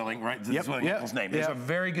Henkel's or Zwilling, right? Zwilling, Henkel's name. There's a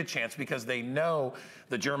very good chance, because they know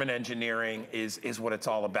the German engineering is what it's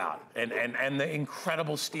all about. And the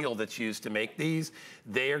incredible steel that's used to make these,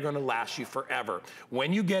 they are going to last you forever.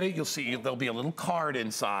 When you get it, you'll see there'll be a little card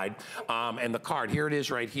inside, and the card, here it is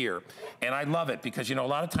right here. And I love it because, you know, a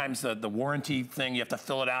lot of times the warranty thing, you have to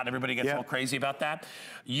fill it out, and everybody gets all crazy about that.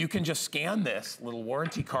 You can just scan this little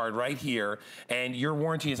warranty card right here, and your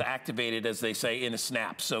warranty is activated, as they say, in a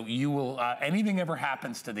snap. So you will, anything ever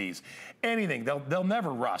happens to these, anything, they'll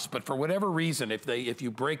never rust. But for whatever reason, if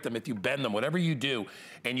you break them, if you bend them, whatever you do,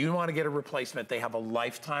 and you want to get a replacement, they have a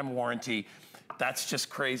lifetime warranty. That's just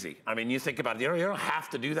crazy. I mean, you think about it, you don't have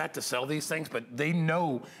to do that to sell these things, but they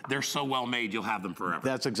know they're so well made, you'll have them forever.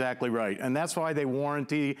 That's exactly right. And that's why they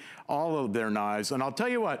warranty all of their knives. And I'll tell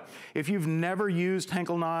you what, if you've never used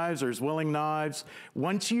Henkel knives or Zwilling knives,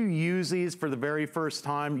 once you use these for the very first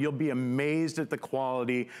time, you'll be amazed at the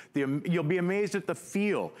quality, you'll be amazed at the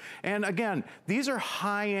feel. And again, these are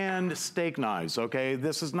high-end steak knives, okay?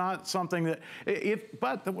 This is not something that,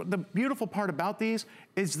 but the beautiful part about these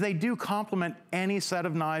is they do complement any set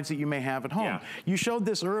of knives that you may have at home. Yeah. You showed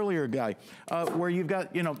this earlier, Guy, where you've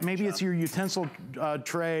got, you know, maybe it's your utensil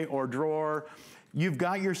tray or drawer. You've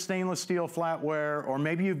got your stainless steel flatware, or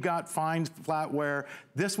maybe you've got fine flatware.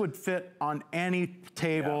 This would fit on any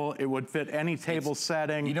table. Yeah. It would fit any table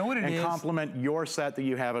setting. You know what it is? And complement your set that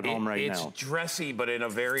you have at home right now. It's dressy, but in a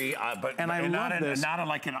very, not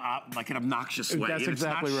like an obnoxious way. That's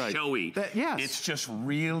exactly right. It's not showy. Yes. It's just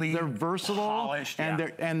really they're versatile, polished,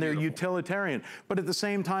 and they're utilitarian. But at the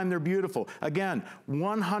same time, they're beautiful. Again,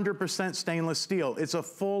 100% stainless steel. It's a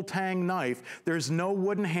full tang knife. There's no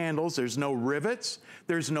wooden handles. There's no rivets.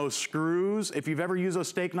 There's no screws. If you've ever used those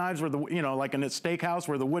steak knives where like in a steakhouse house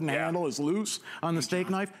where the wooden handle is loose on the steak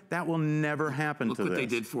knife. That will never happen to this. Look what they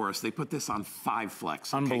did for us. They put this on 5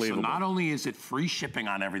 flex. Okay, Unbelievable. so not only is it free shipping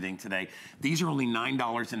on everything today, these are only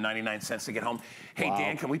 $9.99 to get home. Hey, Wow.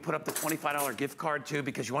 Dan, can we put up the $25 gift card too?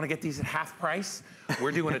 Because you want to get these at half price?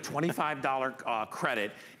 We're doing a $25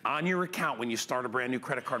 credit on your account when you start a brand new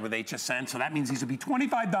credit card with HSN. So that means these will be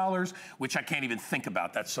 $25, which I can't even think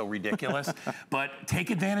about. That's so ridiculous. But take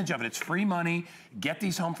advantage of it. It's free money. Get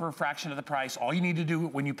these home for a fraction of the price. All you need to do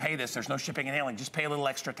when you pay this, there's no shipping and handling. Just pay a little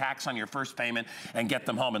extra tax on your first payment and get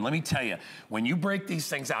them home. And let me tell you, when you break these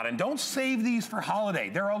things out, and don't save these for holiday.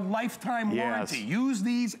 They're a lifetime warranty. Use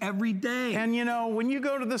these every day. And you know, when you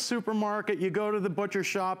go to the supermarket, you go to the butcher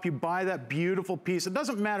shop, you buy that beautiful piece. It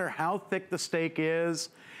doesn't matter how thick the steak is.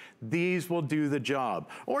 These will do the job,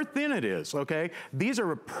 or thin it is, okay? These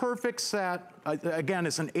are a perfect set. Again,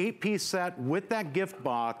 it's an 8-piece set with that gift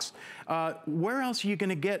box. Where else are you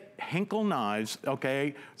gonna get Hinkle knives,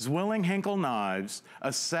 okay? Zwilling Hinkle knives,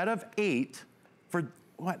 a set of 8 for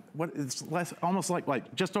what it's less, almost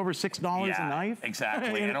like just over $6 a knife?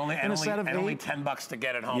 Exactly. and only $10 to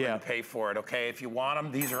get it home and pay for it, okay? If you want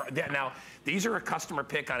them, these are a customer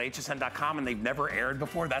pick on hsn.com, and they've never aired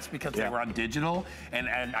before. That's because they were on digital, and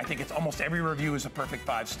I think it's almost every review is a perfect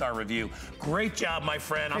 5-star review. Great job, my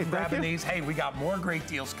friend. I'm grabbing these. Hey, we got more great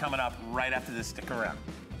deals coming up right after this. Stick around.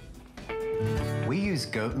 We use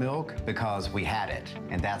goat milk because we had it,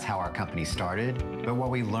 and that's how our company started. But what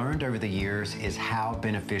we learned over the years is how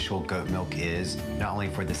beneficial goat milk is, not only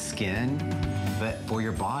for the skin, but for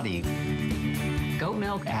your body. Goat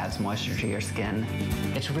milk adds moisture to your skin.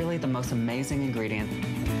 It's really the most amazing ingredient.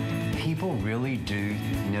 People really do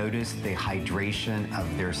notice the hydration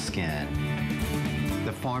of their skin.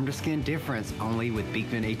 The farm-to-skin difference only with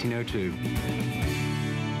Beekman 1802.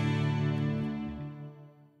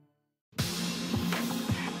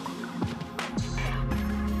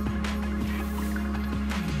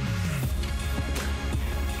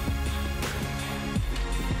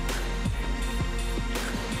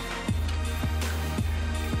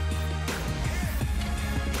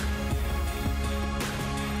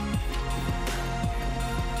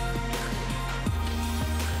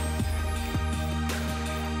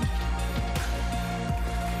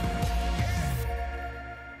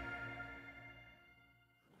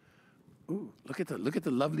 Look at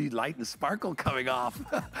the lovely light and sparkle coming off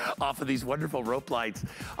of these wonderful rope lights.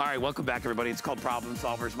 All right, welcome back, everybody. It's called Problem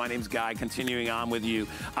Solvers. My name's Guy, continuing on with you.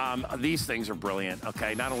 These things are brilliant,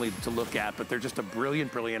 okay? Not only to look at, but they're just a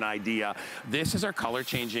brilliant, brilliant idea. This is our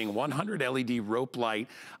color-changing 100 LED rope light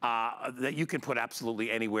that you can put absolutely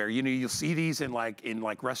anywhere. You know, you'll see these in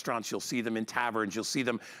like restaurants, you'll see them in taverns, you'll see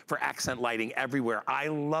them for accent lighting everywhere. I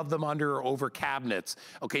love them under or over cabinets.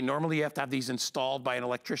 Okay, normally you have to have these installed by an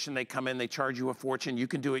electrician. They come in, they charge you a fortune. You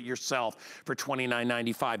can do it yourself for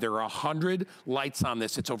 $29.95. There are 100 lights on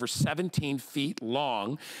this. It's over 17 feet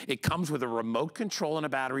long. It comes with a remote control and a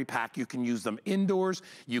battery pack. You can use them indoors.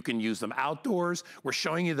 You can use them outdoors. We're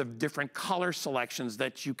showing you the different color selections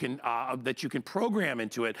that you can program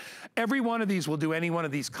into it. Every one of these will do any one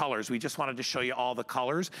of these colors. We just wanted to show you all the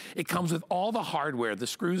colors. It comes with all the hardware, the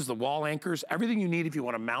screws, the wall anchors, everything you need if you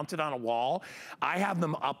want to mount it on a wall. I have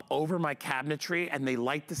them up over my cabinetry, and they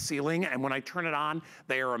light the ceiling, and when I turn it on,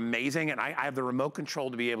 they are amazing, and I have the remote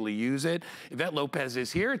control to be able to use it. Yvette Lopez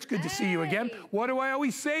is here. It's good to see you again. What do I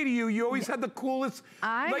always say to you? You always had the coolest.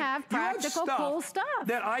 I have practical, cool stuff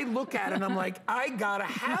that I look at and I'm like, I gotta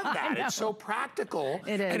have that. It's so practical.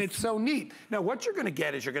 It is. And it's so neat. Now, what you're gonna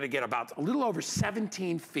get is you're gonna get about a little over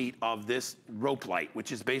 17 feet of this rope light,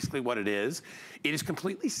 which is basically what it is. It is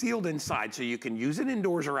completely sealed inside, so you can use it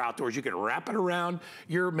indoors or outdoors. You can wrap it around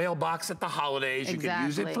your mailbox at the holidays. Exactly. You can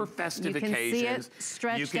use it for festive occasions. You can see it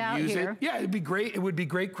stretched out here. Yeah, it'd be great. It would be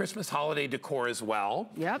great Christmas holiday decor as well.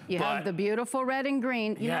 Yep, you have the beautiful red and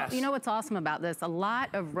green. You know what's awesome about this? A lot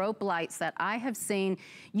of rope lights that I have seen,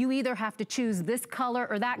 you either have to choose this color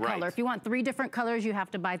or that color. If you want 3 different colors, you have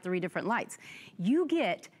to buy 3 different lights. You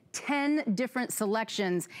get 10 different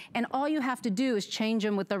selections, and all you have to do is change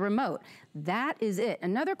them with the remote. That is it.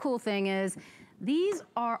 Another cool thing is, these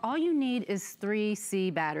are, all you need is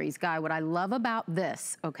 3C batteries. Guy, what I love about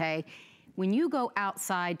this, okay, when you go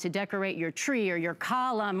outside to decorate your tree or your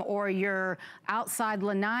column or your outside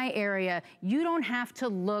lanai area, you don't have to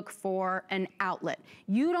look for an outlet.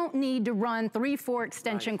 You don't need to run 3-4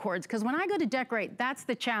 extension cords, because when I go to decorate, that's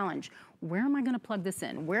the challenge. Where am I gonna plug this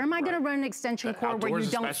in? Where am I gonna run an extension cord where you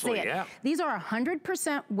don't see it? These are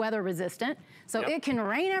 100% weather resistant, so it can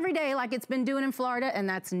rain every day like it's been doing in Florida, and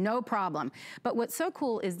that's no problem. But what's so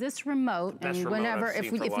cool is this remote, and whenever,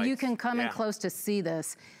 if you can come in close to see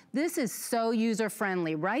this, This is so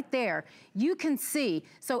user-friendly. Right there, you can see.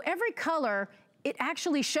 So every color, it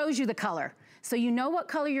actually shows you the color. So you know what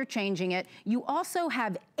color you're changing it. You also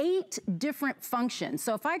have 8 different functions.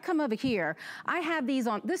 So if I come over here, I have these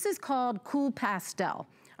on, this is called Cool Pastel.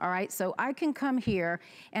 All right, so I can come here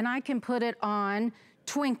and I can put it on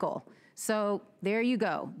Twinkle. So there you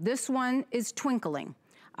go. This one is twinkling.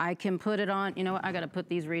 I can put it on, you know what, I gotta put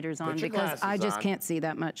these readers on because I just can't see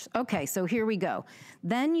that much. Okay, so here we go.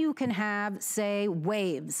 Then you can have, say,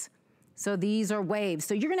 waves. So these are waves.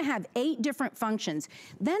 So you're gonna have 8 different functions.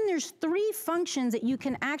 Then there's 3 functions that you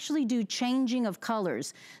can actually do changing of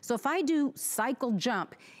colors. So if I do cycle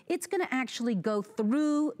jump, it's gonna actually go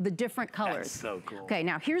through the different colors. That's so cool. Okay,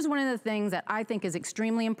 now here's one of the things that I think is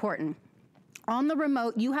extremely important. On the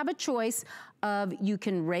remote, you have a choice of, you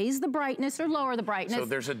can raise the brightness or lower the brightness. So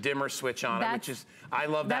there's a dimmer switch on it, which is, I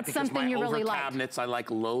love that because my over cabinets, I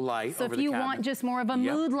like low light so over if the you cabinet. want just more of a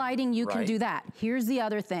mood lighting, you can do that. Here's the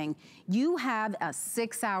other thing. You have a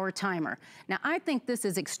 6-hour timer. Now, I think this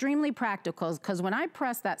is extremely practical because when I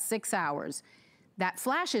press that 6 hours, that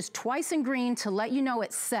flashes twice in green to let you know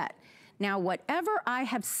it's set. Now, whatever I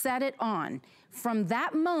have set it on, from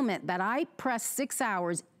that moment that I press 6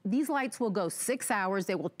 hours, these lights will go 6 hours.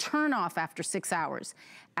 They will turn off after 6 hours.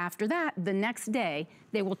 After that, the next day,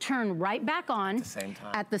 they will turn right back on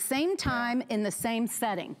at the same time in the same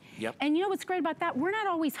setting. Yep. And you know what's great about that? We're not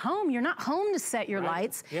always home. You're not home to set your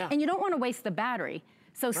lights, and you don't want to waste the battery.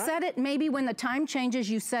 So set it maybe when the time changes,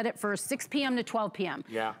 you set it for 6 p.m. to 12 p.m.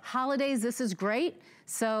 Yeah. Holidays, this is great.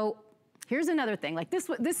 So here's another thing, like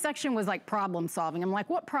this section was like problem solving. I'm like,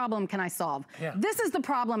 what problem can I solve? This is the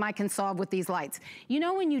problem I can solve with these lights. You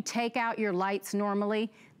know when you take out your lights normally,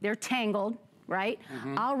 they're tangled, right?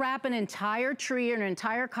 I'll wrap an entire tree or an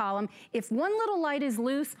entire column. If one little light is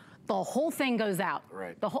loose, the whole thing goes out.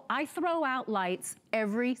 I throw out lights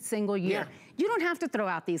every single year. You don't have to throw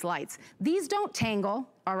out these lights. These don't tangle,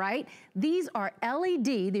 all right? These are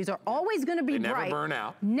LED. These are always gonna be bright. They never burn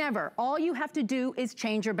out. Never. All you have to do is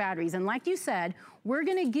change your batteries. And like you said, we're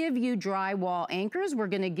gonna give you drywall anchors. We're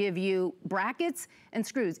gonna give you brackets and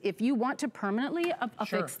screws. If you want to permanently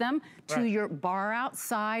affix them to your bar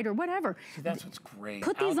outside or whatever. See, that's what's great.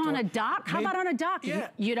 Put these on a dock. How about on a dock?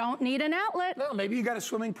 You don't need an outlet. No, maybe you got a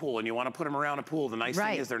swimming pool and you want to put them around a pool. The nice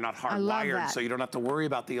thing is they're not hardwired, so you don't have to worry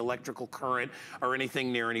about the electrical current or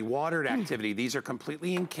anything near any watered activity. These are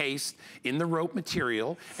completely encased in the rope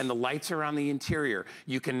material, and the lights are on the interior.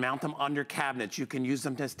 You can mount them under cabinets. You can use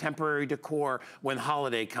them as temporary decor when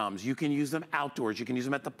holiday comes. You can use them outdoors. You can use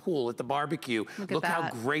them at the pool, at the barbecue. Look how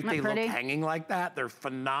great they look hanging like that. They're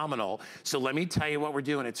phenomenal. So let me tell you what we're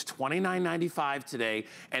doing. It's $29.95 today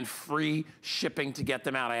and free shipping to get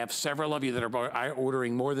them out. I have several of you that are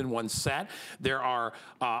ordering more than one set. There are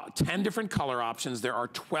 10 different color options. There are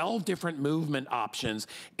 12 different movement options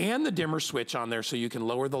and the dimmer switch on there so you can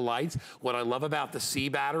lower the lights. What I love about the C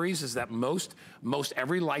batteries is that most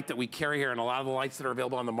every light that we carry here and a lot of the lights that are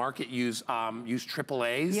available on the market use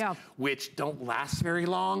AAAs, which don't last very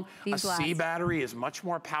long. A C battery is much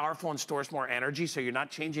more powerful and stores more energy, so you're not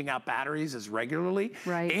changing out batteries as regularly.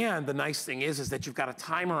 And the nice thing is that you've got a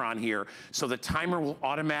timer on here, so the timer will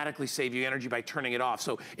automatically save you energy by turning it off.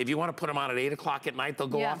 So if you want to put them on at 8 o'clock at night, they'll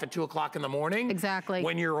go off at 2 o'clock in the morning.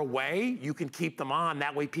 When you're away, you can keep them on.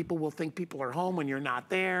 That way people will think people are home when you're not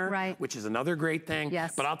there, which is another great thing.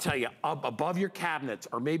 But I'll tell you, above your cabinets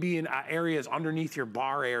or maybe in areas underneath your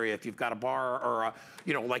bar area, if you've got a bar or a,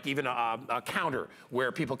 you know, like even a counter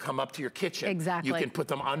where people come up to your kitchen, you can put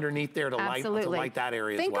them underneath there to light that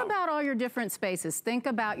area as well. Think about all your different spaces. Think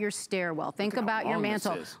about your stairwell. Think about your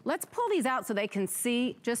mantle. Let's pull these out so they can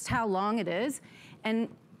see just how long it is. And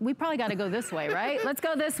we probably got to go this way, right? Let's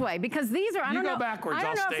go this way because these are, I don't know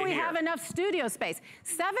if we have enough studio space.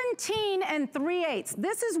 17 3/8.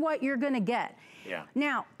 This is what you're going to get.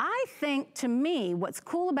 Now, I think to me, what's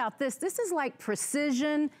cool about this is like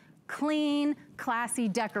precision, clean, classy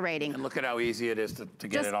decorating. And look at how easy it is to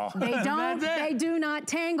get it all. They do not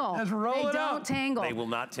tangle. Just roll it up. Tangle. They will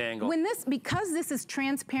not tangle. Because this is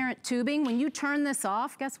transparent tubing, when you turn this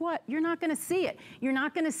off, guess what? You're not gonna see it. You're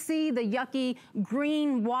not gonna see the yucky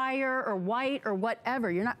green wire or white or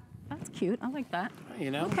whatever. You're not, that's cute, I like that. You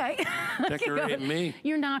know, okay. Decorating me.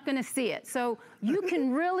 You're not gonna see it. So you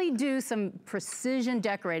can really do some precision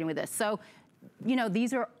decorating with this. So, you know,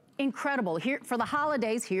 these are incredible. Here, for the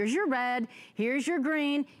holidays, here's your red, here's your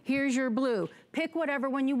green, here's your blue. Pick whatever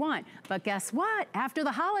one you want. But guess what? After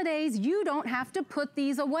the holidays, you don't have to put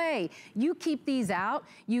these away. You keep these out.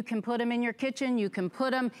 You can put them in your kitchen. You can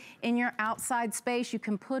put them in your outside space. You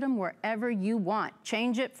can put them wherever you want.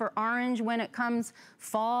 Change it for orange when it comes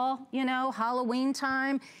fall, you know, Halloween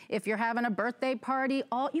time. If you're having a birthday party,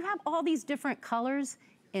 you have all these different colors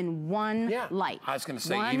in one light. I was gonna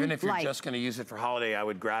say, even if you're just gonna use it for holiday, I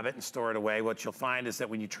would grab it and store it away. What you'll find is that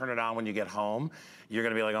when you turn it on when you get home, you're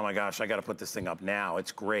gonna be like, oh my gosh, I gotta put this thing up now.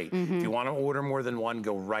 It's great. If you wanna order more than one,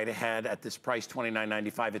 go right ahead. At this price,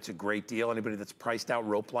 $29.95, it's a great deal. Anybody that's priced out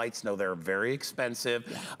rope lights know they're very expensive.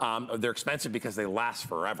 They're expensive because they last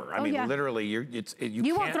forever. I mean, literally, you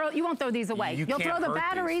won't throw these away. You'll throw the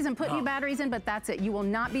batteries and put new batteries in, but that's it. You will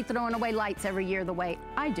not be throwing away lights every year the way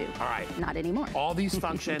I do. All right. Not anymore. All these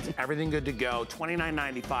functions, everything good to go.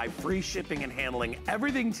 $29.95, free shipping and handling,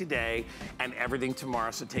 everything today and everything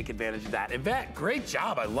tomorrow, so take advantage of that. Yvette, great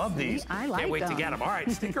job. I love these. I like them. Can't wait to get them. All right,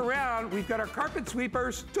 stick around. We've got our carpet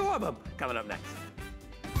sweepers, 2 of them, coming up next.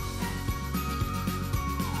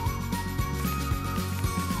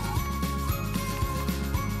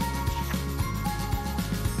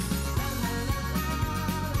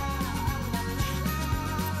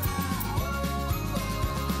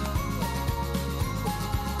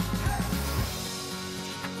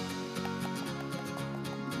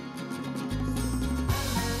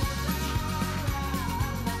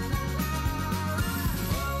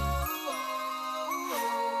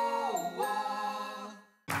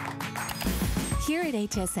 Here at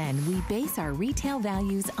HSN, we base our retail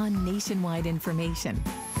values on nationwide information.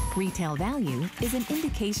 Retail value is an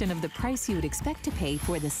indication of the price you would expect to pay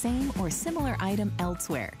for the same or similar item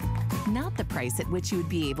elsewhere, not the price at which you would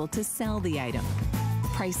be able to sell the item.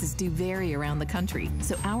 Prices do vary around the country,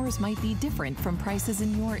 so ours might be different from prices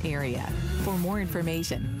in your area. For more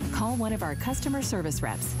information, call one of our customer service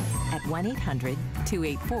reps at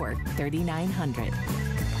 1-800-284-3900.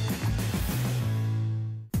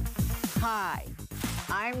 Hi,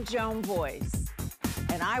 I'm Joan Boyce,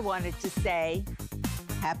 and I wanted to say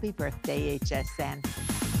happy birthday, HSN.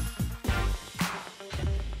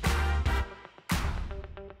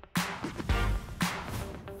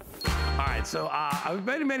 All right, so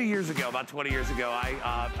many years ago, about 20 years ago, I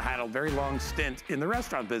had a very long stint in the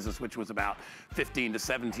restaurant business, which was about 15 to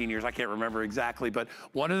 17 years. I can't remember exactly, but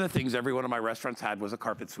one of the things every one of my restaurants had was a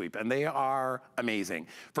carpet sweep, and they are amazing.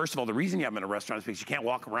 First of all, the reason you have them in a restaurant is because you can't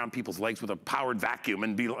walk around people's legs with a powered vacuum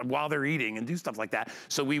and while they're eating and do stuff like that.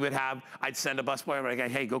 So I'd send a busboy, and I'd go,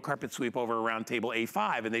 hey, go carpet sweep over around table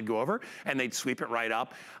A5, and they'd go over and they'd sweep it right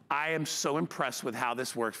up. I am so impressed with how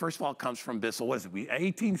this works. First of all, it comes from Bissell. What is it,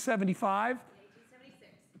 1875?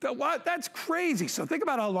 What? That's crazy. So think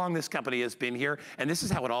about how long this company has been here, and this is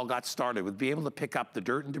how it all got started, with being able to pick up the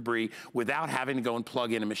dirt and debris without having to go and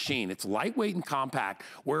plug in a machine. It's lightweight and compact.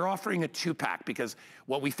 We're offering a 2-pack because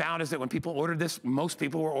what we found is that when people ordered this, most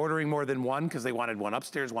people were ordering more than one because they wanted one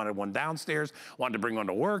upstairs, wanted one downstairs, wanted to bring one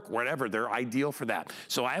to work, whatever. They're ideal for that.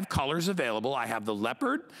 So I have colors available. I have the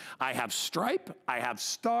leopard, I have stripe, I have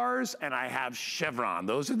stars, and I have chevron.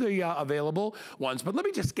 Those are the available ones. But let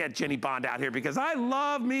me just get Jenny Bond out here because I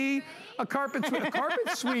love me a carpet sweep. A carpet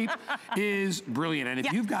sweep is brilliant. And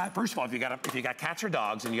if you've got, first of all, if you got cats or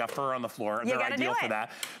dogs and you got fur on the floor, they're ideal for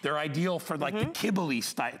that. They're ideal for like the kibble-y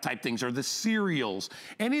type things or the cereals.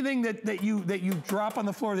 Anything that you drop on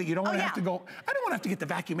the floor that you don't want to have to go, I don't want to have to get the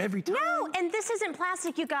vacuum every time. No, and this isn't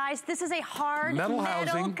plastic, you guys. This is a hard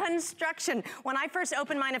metal construction. When I first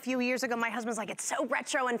opened mine a few years ago, my husband's like, it's so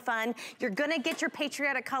retro and fun. You're gonna get your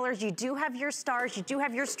patriotic colors. You do have your stars, you do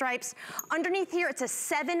have your stripes. Underneath here, it's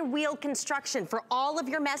a 7-wheel construction for all of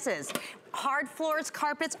your messes. Hard floors,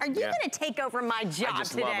 carpets. Are you gonna take over my job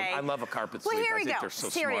today? Love them. I love a carpet sweep. Well, here we go. They're so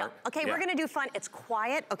Cereal. smart. Okay, we're gonna do fun. It's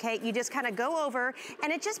quiet, okay? You just kind of go over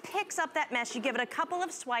and it just picks up that mess. You give it a couple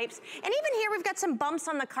of swipes. And even here, we've got some bumps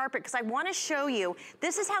on the carpet because I wanna show you,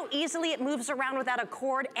 this is how easily it moves around without a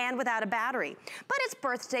cord and without a battery. But it's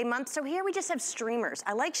birthday month, so here we just have streamers.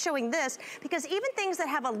 I like showing this because even things that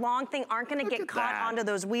have a long thing aren't gonna get caught onto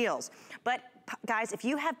those wheels. But guys, if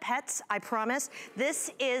you have pets, I promise, this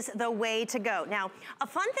is the way to go. Now, a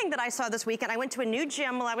fun thing that I saw this weekend, I went to a new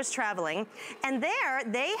gym while I was traveling, and there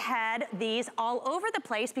they had these all over the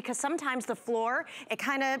place because sometimes the floor, it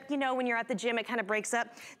kind of, you know, when you're at the gym, it kind of breaks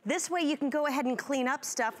up. This way you can go ahead and clean up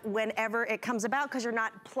stuff whenever it comes about because you're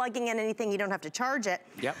not plugging in anything, you don't have to charge it.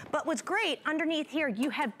 Yep. But what's great, underneath here, you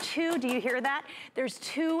have 2, do you hear that? There's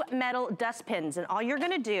 2 metal dustbins, and all you're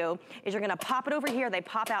gonna do is you're gonna pop it over here, they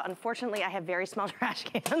pop out. Unfortunately, I have very very small trash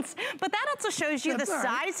cans. But that also shows you the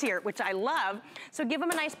size here, which I love. So give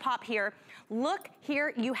them a nice pop here. Look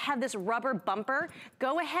here, you have this rubber bumper.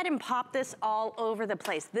 Go ahead and pop this all over the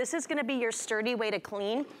place. This is gonna be your sturdy way to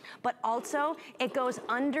clean, but also it goes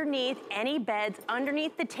underneath any beds,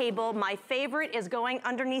 underneath the table. My favorite is going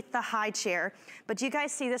underneath the high chair. But you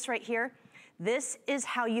guys see this right here? This is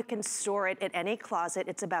how you can store it at any closet.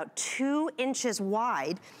 It's about 2 inches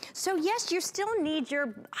wide. So yes, you still need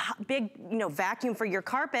your big, vacuum for your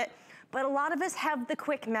carpet, but a lot of us have the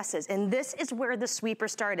quick messes, and this is where the sweeper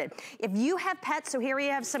started. If you have pets, so here we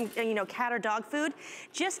have some, cat or dog food,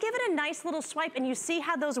 just give it a nice little swipe, and you see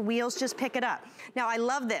how those wheels just pick it up. Now, I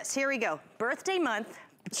love this. Here we go. Birthday month.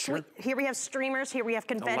 Sure. Here we have streamers, here we have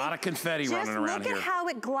confetti. A lot of confetti running around here. Just look at how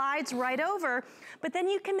it glides right over, but then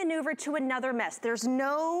you can maneuver to another mess. There's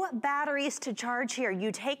no batteries to charge here.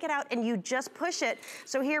 You take it out and you just push it.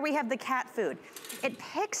 So here we have the cat food. It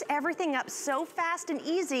picks everything up so fast and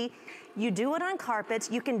easy. You do it on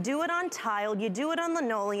carpets, you can do it on tile, you do it on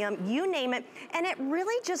linoleum, you name it, and it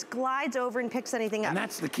really just glides over and picks anything up. And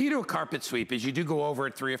that's the key to a carpet sweep, is you do go over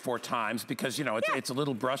it 3 or 4 times because, it's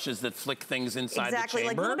little brushes that flick things inside the chamber. Exactly,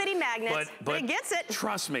 like little bitty magnets, but it gets it.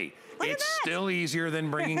 Trust me, Look it's still easier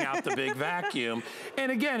than bringing out the big vacuum.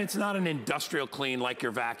 And again, it's not an industrial clean like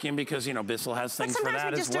your vacuum because, Bissell has things for that as well.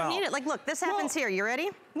 Sometimes we just don't need it. Like, look, this happens here. You ready?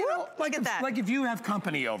 Look at that. Like if you have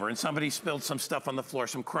company over and somebody spilled some stuff on the floor,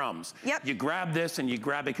 some crumbs. Yep. You grab this and you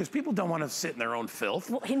grab it because people don't want to sit in their own filth.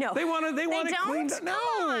 Well, no. They want it cleaned. No.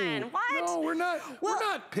 Come on. What? No, we're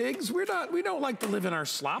not pigs. We don't like to live in our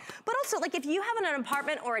slop. But also, like if you have an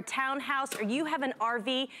apartment or a townhouse or you have an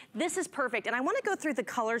RV, this is perfect. And I want to go through the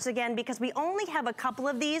colors again because we only have a couple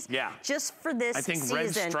of these just for this season. I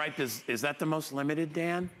think red stripe is that the most limited,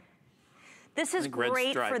 Dan? This is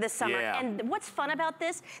great for the summer. Yeah. And what's fun about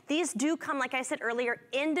this, these do come, like I said earlier,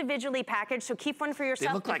 individually packaged. So keep one for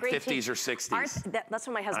yourself. They look like 50s or 60s. That's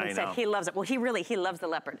what my husband said. He loves it. Well, he loves the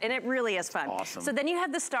leopard. And it really is fun. Awesome. So then you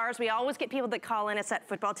have the stars. We always get people that call in. It's that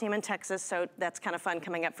football team in Texas. So that's kind of fun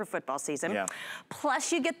coming up for football season. Yeah.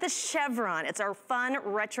 Plus you get the chevron. It's our fun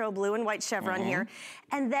retro blue and white chevron here.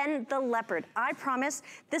 And then the leopard. I promise,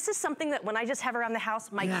 this is something that when I just have around the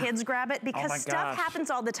house, my kids grab it because stuff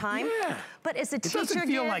happens all the time. Yeah. But as a teacher, it doesn't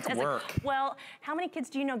feel like work. Well, how many kids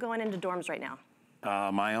do you know going into dorms right now?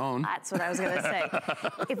 My own. That's what I was gonna say.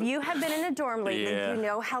 If you have been in a dorm lately, you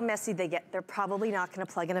know how messy they get. They're probably not gonna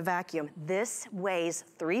plug in a vacuum. This weighs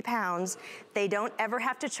 3 pounds. They don't ever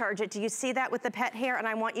have to charge it. Do you see that with the pet hair? And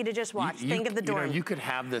I want you to just watch. Think of the dorm. You could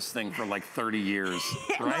have this thing for like 30 years,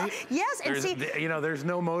 right? Well, yes, and see, there's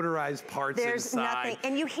no motorized parts inside. There's nothing.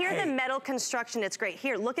 And you hear the metal construction. It's great.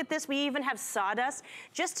 Here, look at this. We even have sawdust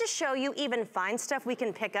just to show you even fine stuff we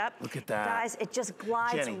can pick up. Look at that. Guys, it just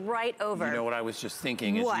glides right over. You know what I was just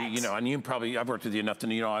thinking is, and you probably, I've worked with you enough to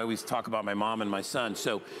know, I always talk about my mom and my son.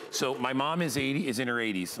 So my mom is in her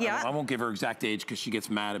 80s. Yeah. I won't give her exact age because she gets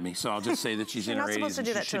mad at me. So I'll just say that she's in her 80s. You're not supposed to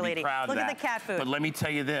do that to a lady. Look at the cat food. But let me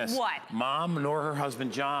tell you this. What? Mom nor her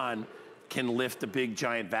husband John can lift a big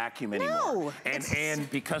giant vacuum anymore. And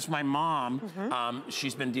because my mom,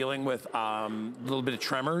 she's been dealing with a little bit of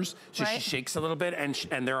tremors, so she shakes a little bit,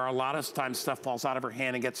 and there are a lot of times stuff falls out of her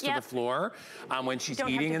hand and gets to the floor when she's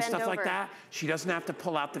eating and stuff like that. She doesn't have to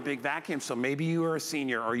pull out the big vacuum. So maybe you are a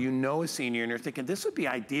senior or a senior and you're thinking this would be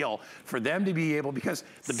ideal for them to be able, because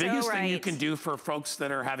the biggest thing you can do for folks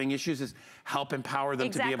that are having issues is help empower them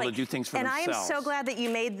to be able to do things for themselves. And I am so glad that you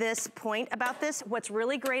made this point about this. What's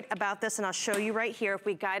really great about this, and I'll show you right here, if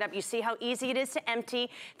we guide up, you see how easy it is to empty.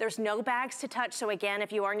 There's no bags to touch. So again,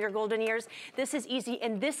 if you are in your golden years, this is easy.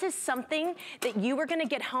 And this is something that you are gonna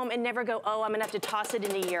get home and never go, oh, I'm gonna have to toss it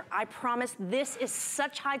in a year. I promise this is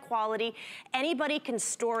such high quality. Anybody can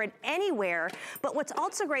store it anywhere. But what's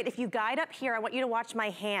also great, if you guide up here, I want you to watch my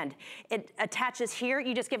hand. It attaches here.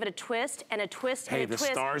 You just give it a twist and a twist and a twist. Hey,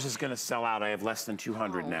 the stars is gonna sell out. I have less than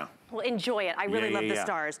 200 now. Well, enjoy it. I really love the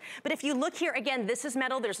stars. But if you look here, again, this is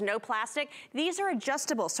metal. There's no plastic. These are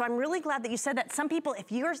adjustable. So I'm really glad that you said that. Some people, if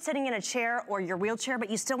you're sitting in a chair or your wheelchair, but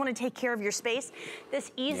you still want to take care of your space,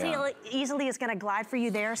 this easily is going to glide for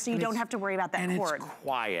you there, so you don't have to bring about that cord. And it's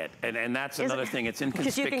quiet. And that's another thing. It's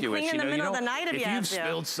inconspicuous. Because you can clean in the middle of the night if you have to. If you've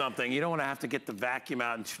spilled something, you don't want to have to get the vacuum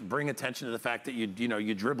out and bring attention to the fact that you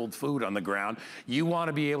dribbled food on the ground. You want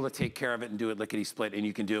to be able to take care of it and do it lickety split, and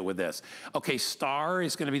you can do it with this. Okay, Star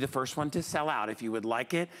is going to be the first one to sell out. If you would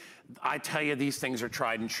like it, I tell you, these things are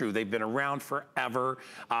tried and true. They've been around forever.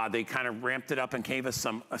 They kind of ramped it up and gave us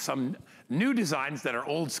some new designs that are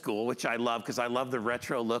old school, which I love because I love the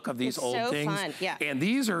retro look of these old things. Fun. Yeah. And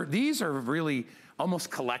these are really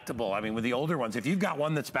almost collectible. I mean, with the older ones, if you've got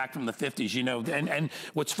one that's back from the 50s, you know, and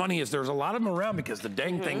what's funny is there's a lot of them around because the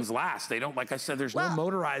dang things last. They don't, like I said, there's no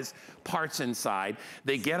motorized parts inside.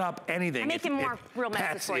 They get up anything. I'm making more real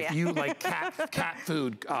messes for you. If you like cat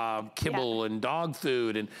food, kibble and dog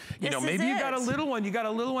food, and you know, maybe you got a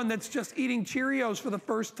little one, that's just eating Cheerios for the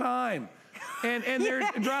first time. And they're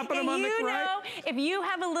dropping them on the ground. If you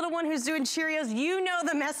have a little one who's doing Cheerios, you know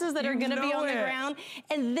the messes that are gonna be on the ground.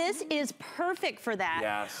 And this is perfect for that.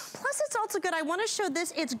 Yes. Plus it's also good, I wanna show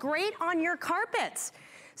this, it's great on your carpets.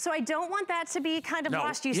 So I don't want that to be kind of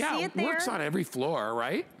washed. You see it there? It works on every floor,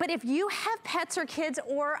 right? But if you have pets or kids,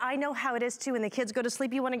 or I know how it is too, when the kids go to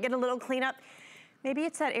sleep, you wanna get a little cleanup. Maybe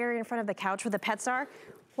it's that area in front of the couch where the pets are.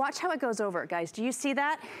 Watch how it goes over, guys. Do you see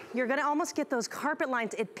that? You're gonna almost get those carpet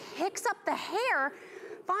lines. It picks up the hair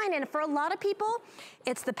fine, and for a lot of people,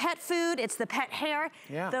 it's the pet food, it's the pet hair.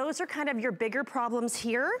 Yeah. Those are kind of your bigger problems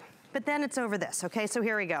here, but then it's over this, okay? So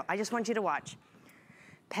here we go. I just want you to watch.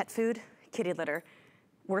 Pet food, kitty litter,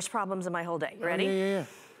 worst problems of my whole day. You ready? Yeah.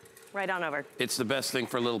 Right on over. It's the best thing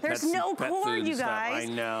for little pets. There's no pet cord, food you and guys.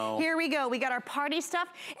 Stuff. I know. Here we go. We got our party stuff.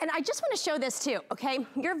 And I just want to show this too, okay?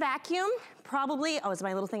 Your vacuum probably, is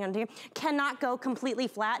my little thing under here, cannot go completely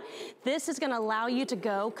flat. This is going to allow you to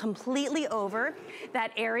go completely over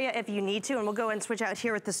that area if you need to. And we'll go and switch out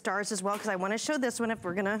here with the stars as well, because I want to show this one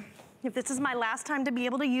if this is my last time to be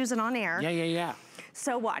able to use it on air. Yeah.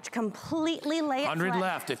 So watch, completely lay it 100 flat.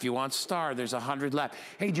 left. If you want star, there's 100 left.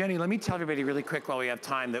 Hey, Jenny, let me tell everybody really quick while we have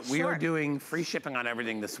time that we are doing free shipping on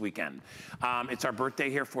everything this weekend. It's our birthday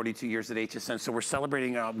here, 42 years at HSN, so we're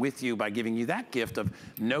celebrating with you by giving you that gift of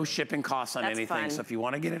no shipping costs on anything. Fun. So if you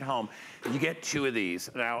want to get it home, you get 2 of these.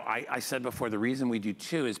 Now, I said before, the reason we do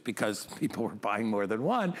 2 is because people were buying more than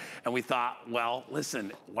 1, and we thought, well,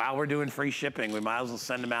 listen, while we're doing free shipping, we might as well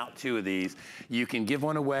send them out 2 of these. You can give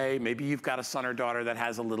one away. Maybe you've got a son or daughter that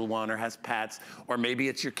has a little one or has pets, or maybe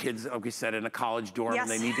it's your kids, like we said, in a college dorm and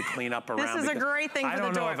they need to clean up around. This is a great thing for the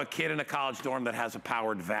dorm. I don't know of a kid in a college dorm that has a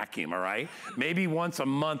powered vacuum, all right? Maybe once a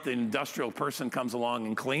month an industrial person comes along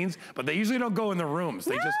and cleans, but they usually don't go in the rooms.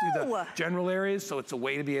 They just do the general areas, so it's a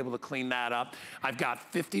way to be able to clean that up. I've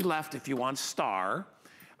got 50 left if you want star.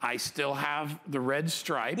 I still have the red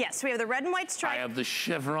stripe. Yes, we have the red and white stripe. I have the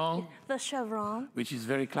chevron. The chevron. Which is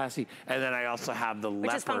very classy. And then I also have the leopard.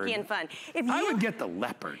 Which is funky and fun. I would get the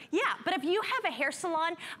leopard. Yeah, but if you have a hair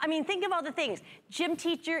salon, I mean, think of all the things. Gym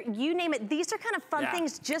teacher, you name it. These are kind of fun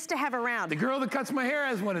things just to have around. The girl that cuts my hair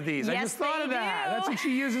has one of these. Yes, I just thought of that. That's what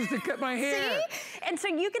she uses to cut my hair. See? And so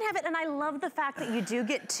you can have it, and I love the fact that you do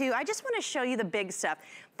get 2. I just want to show you the big stuff.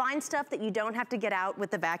 Fine stuff that you don't have to get out with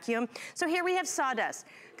the vacuum. So here we have sawdust.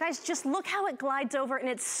 Guys, just look how it glides over, and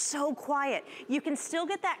it's so quiet. You can still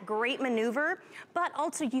get that great maneuver, but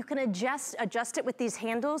also you can adjust it with these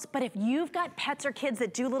handles. But if you've got pets or kids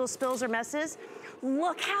that do little spills or messes,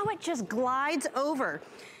 look how it just glides over.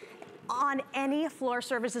 On any floor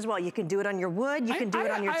surface as well. You can do it on your wood, you can do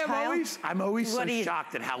it on your tile. I'm always so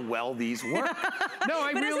shocked at how well these work. No,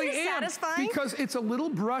 I really am. Satisfying? Because it's a little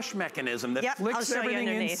brush mechanism that flicks everything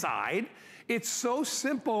inside. It's so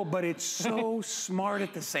simple, but it's so smart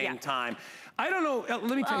at the same time. I don't know,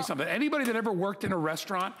 let me tell you something. Anybody that ever worked in a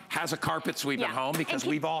restaurant has a carpet sweep at home because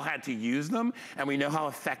we've all had to use them and we know how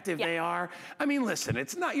effective they are. I mean, listen,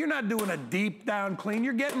 you're not doing a deep down clean.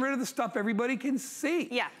 You're getting rid of the stuff everybody can see.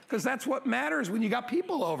 Yeah. Because that's what matters when you got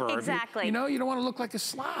people over. Exactly. You know, you don't want to look like a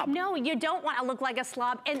slob. No, you don't want to look like a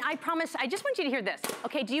slob. And I promise, I just want you to hear this.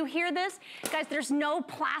 Okay, do you hear this? Guys, there's no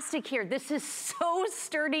plastic here. This is so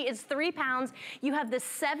sturdy. It's 3 pounds. You have the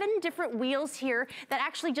 7 different wheels here that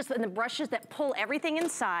actually and the brushes that pull everything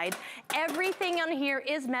inside. Everything on here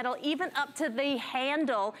is metal, even up to the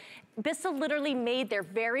handle. Bissell literally made their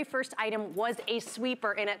very first item was a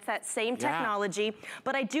sweeper, and it's that same technology.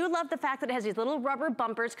 But I do love the fact that it has these little rubber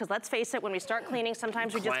bumpers, because let's face it, when we start cleaning,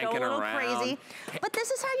 sometimes we just go a little crazy. But this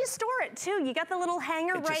is how you store it, too. You got the little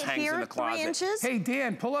hanger right here, 3 inches. Hey,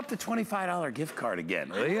 Dan, pull up the $25 gift card again,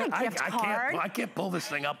 will you? I can't pull this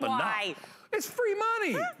thing up enough. It's free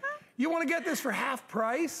money. You want to get this for half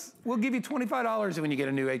price? We'll give you $25 when you get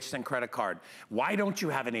a new HSN credit card. Why don't you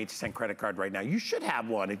have an HSN credit card right now? You should have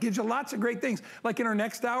one. It gives you lots of great things. Like in our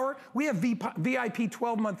next hour, we have VIP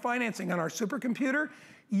 12-month financing on our supercomputer.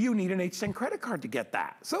 you need an HSN credit card to get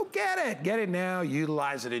that. So get it now,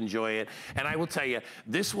 utilize it, enjoy it. And I will tell you,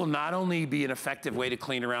 this will not only be an effective way to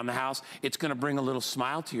clean around the house, it's gonna bring a little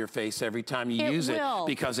smile to your face every time you use it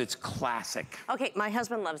because it's classic. Okay, my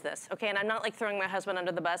husband loves this, okay? And I'm not like throwing my husband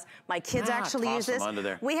under the bus. My kids actually use this. Under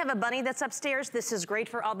there. We have a bunny that's upstairs. This is great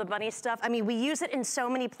for all the bunny stuff. I mean, we use it in so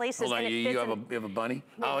many places. Hold on, and you have a bunny?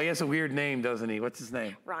 Oh, he has a weird name, doesn't he? What's his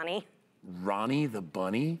name? Ronnie. Ronnie the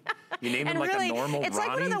bunny? You named him like a normal it's Ronnie?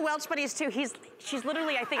 like one of the Welsh bunnies too. She's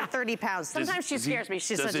literally, I think, 30 pounds. Sometimes she scares me.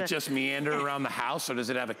 Does it just meander around the house, or does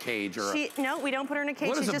it have a cage? Or no, we don't put her in a cage.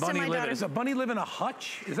 What does She's just in my daughter's. Does a bunny live in a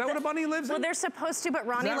hutch? Is that what a bunny lives in? Well, they're supposed to, but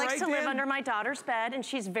Ronnie likes to live under my daughter's bed, and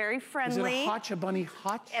she's very friendly. Is it a hutch, a bunny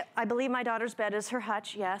hutch? I believe my daughter's bed is her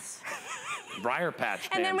hutch, yes. Briar Patch.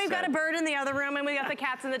 And then we've got a bird in the other room, and we got the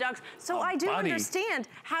cats and the dogs. So I do bunny. understand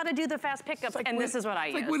how to do the fast pickup, and this is what I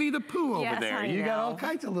use. It's like Winnie the Pooh over there. I You know. got all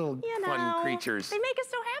kinds of little fun creatures. They make us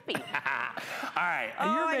so happy. All right.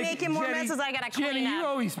 I'm making more messes I gotta clean Jenny, up. you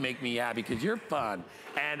always make me happy because you're fun.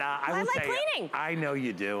 And I will like tell cleaning. You, I know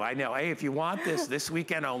you do. I know. Hey, if you want this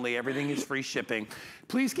weekend only, everything is free shipping.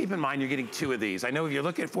 Please keep in mind you're getting 2 of these. I know if you're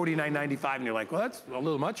looking at $49.95 and you're like, well, that's a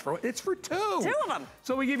little much for it. It's for 2. 2 of them.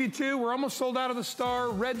 So we give you 2. We're almost sold out of the star,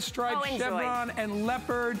 red stripe, chevron, and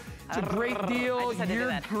leopard. It's a great deal.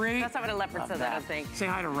 You're great. That's not what a leopard says, I don't think. Say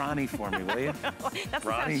hi to Ronnie for me, will you? That's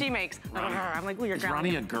the sound she makes. I'm like, oh, you're Is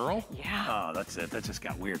Ronnie a girl? Yeah. Oh, that's it. That just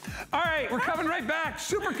got weird. All right, we're coming right back.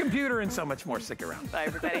 Supercomputer and so much more. Stick around. Bye,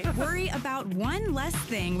 everybody. Worry about one less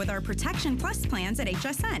thing with our Protection Plus plans at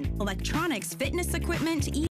HSN. Electronics, fitness equipment,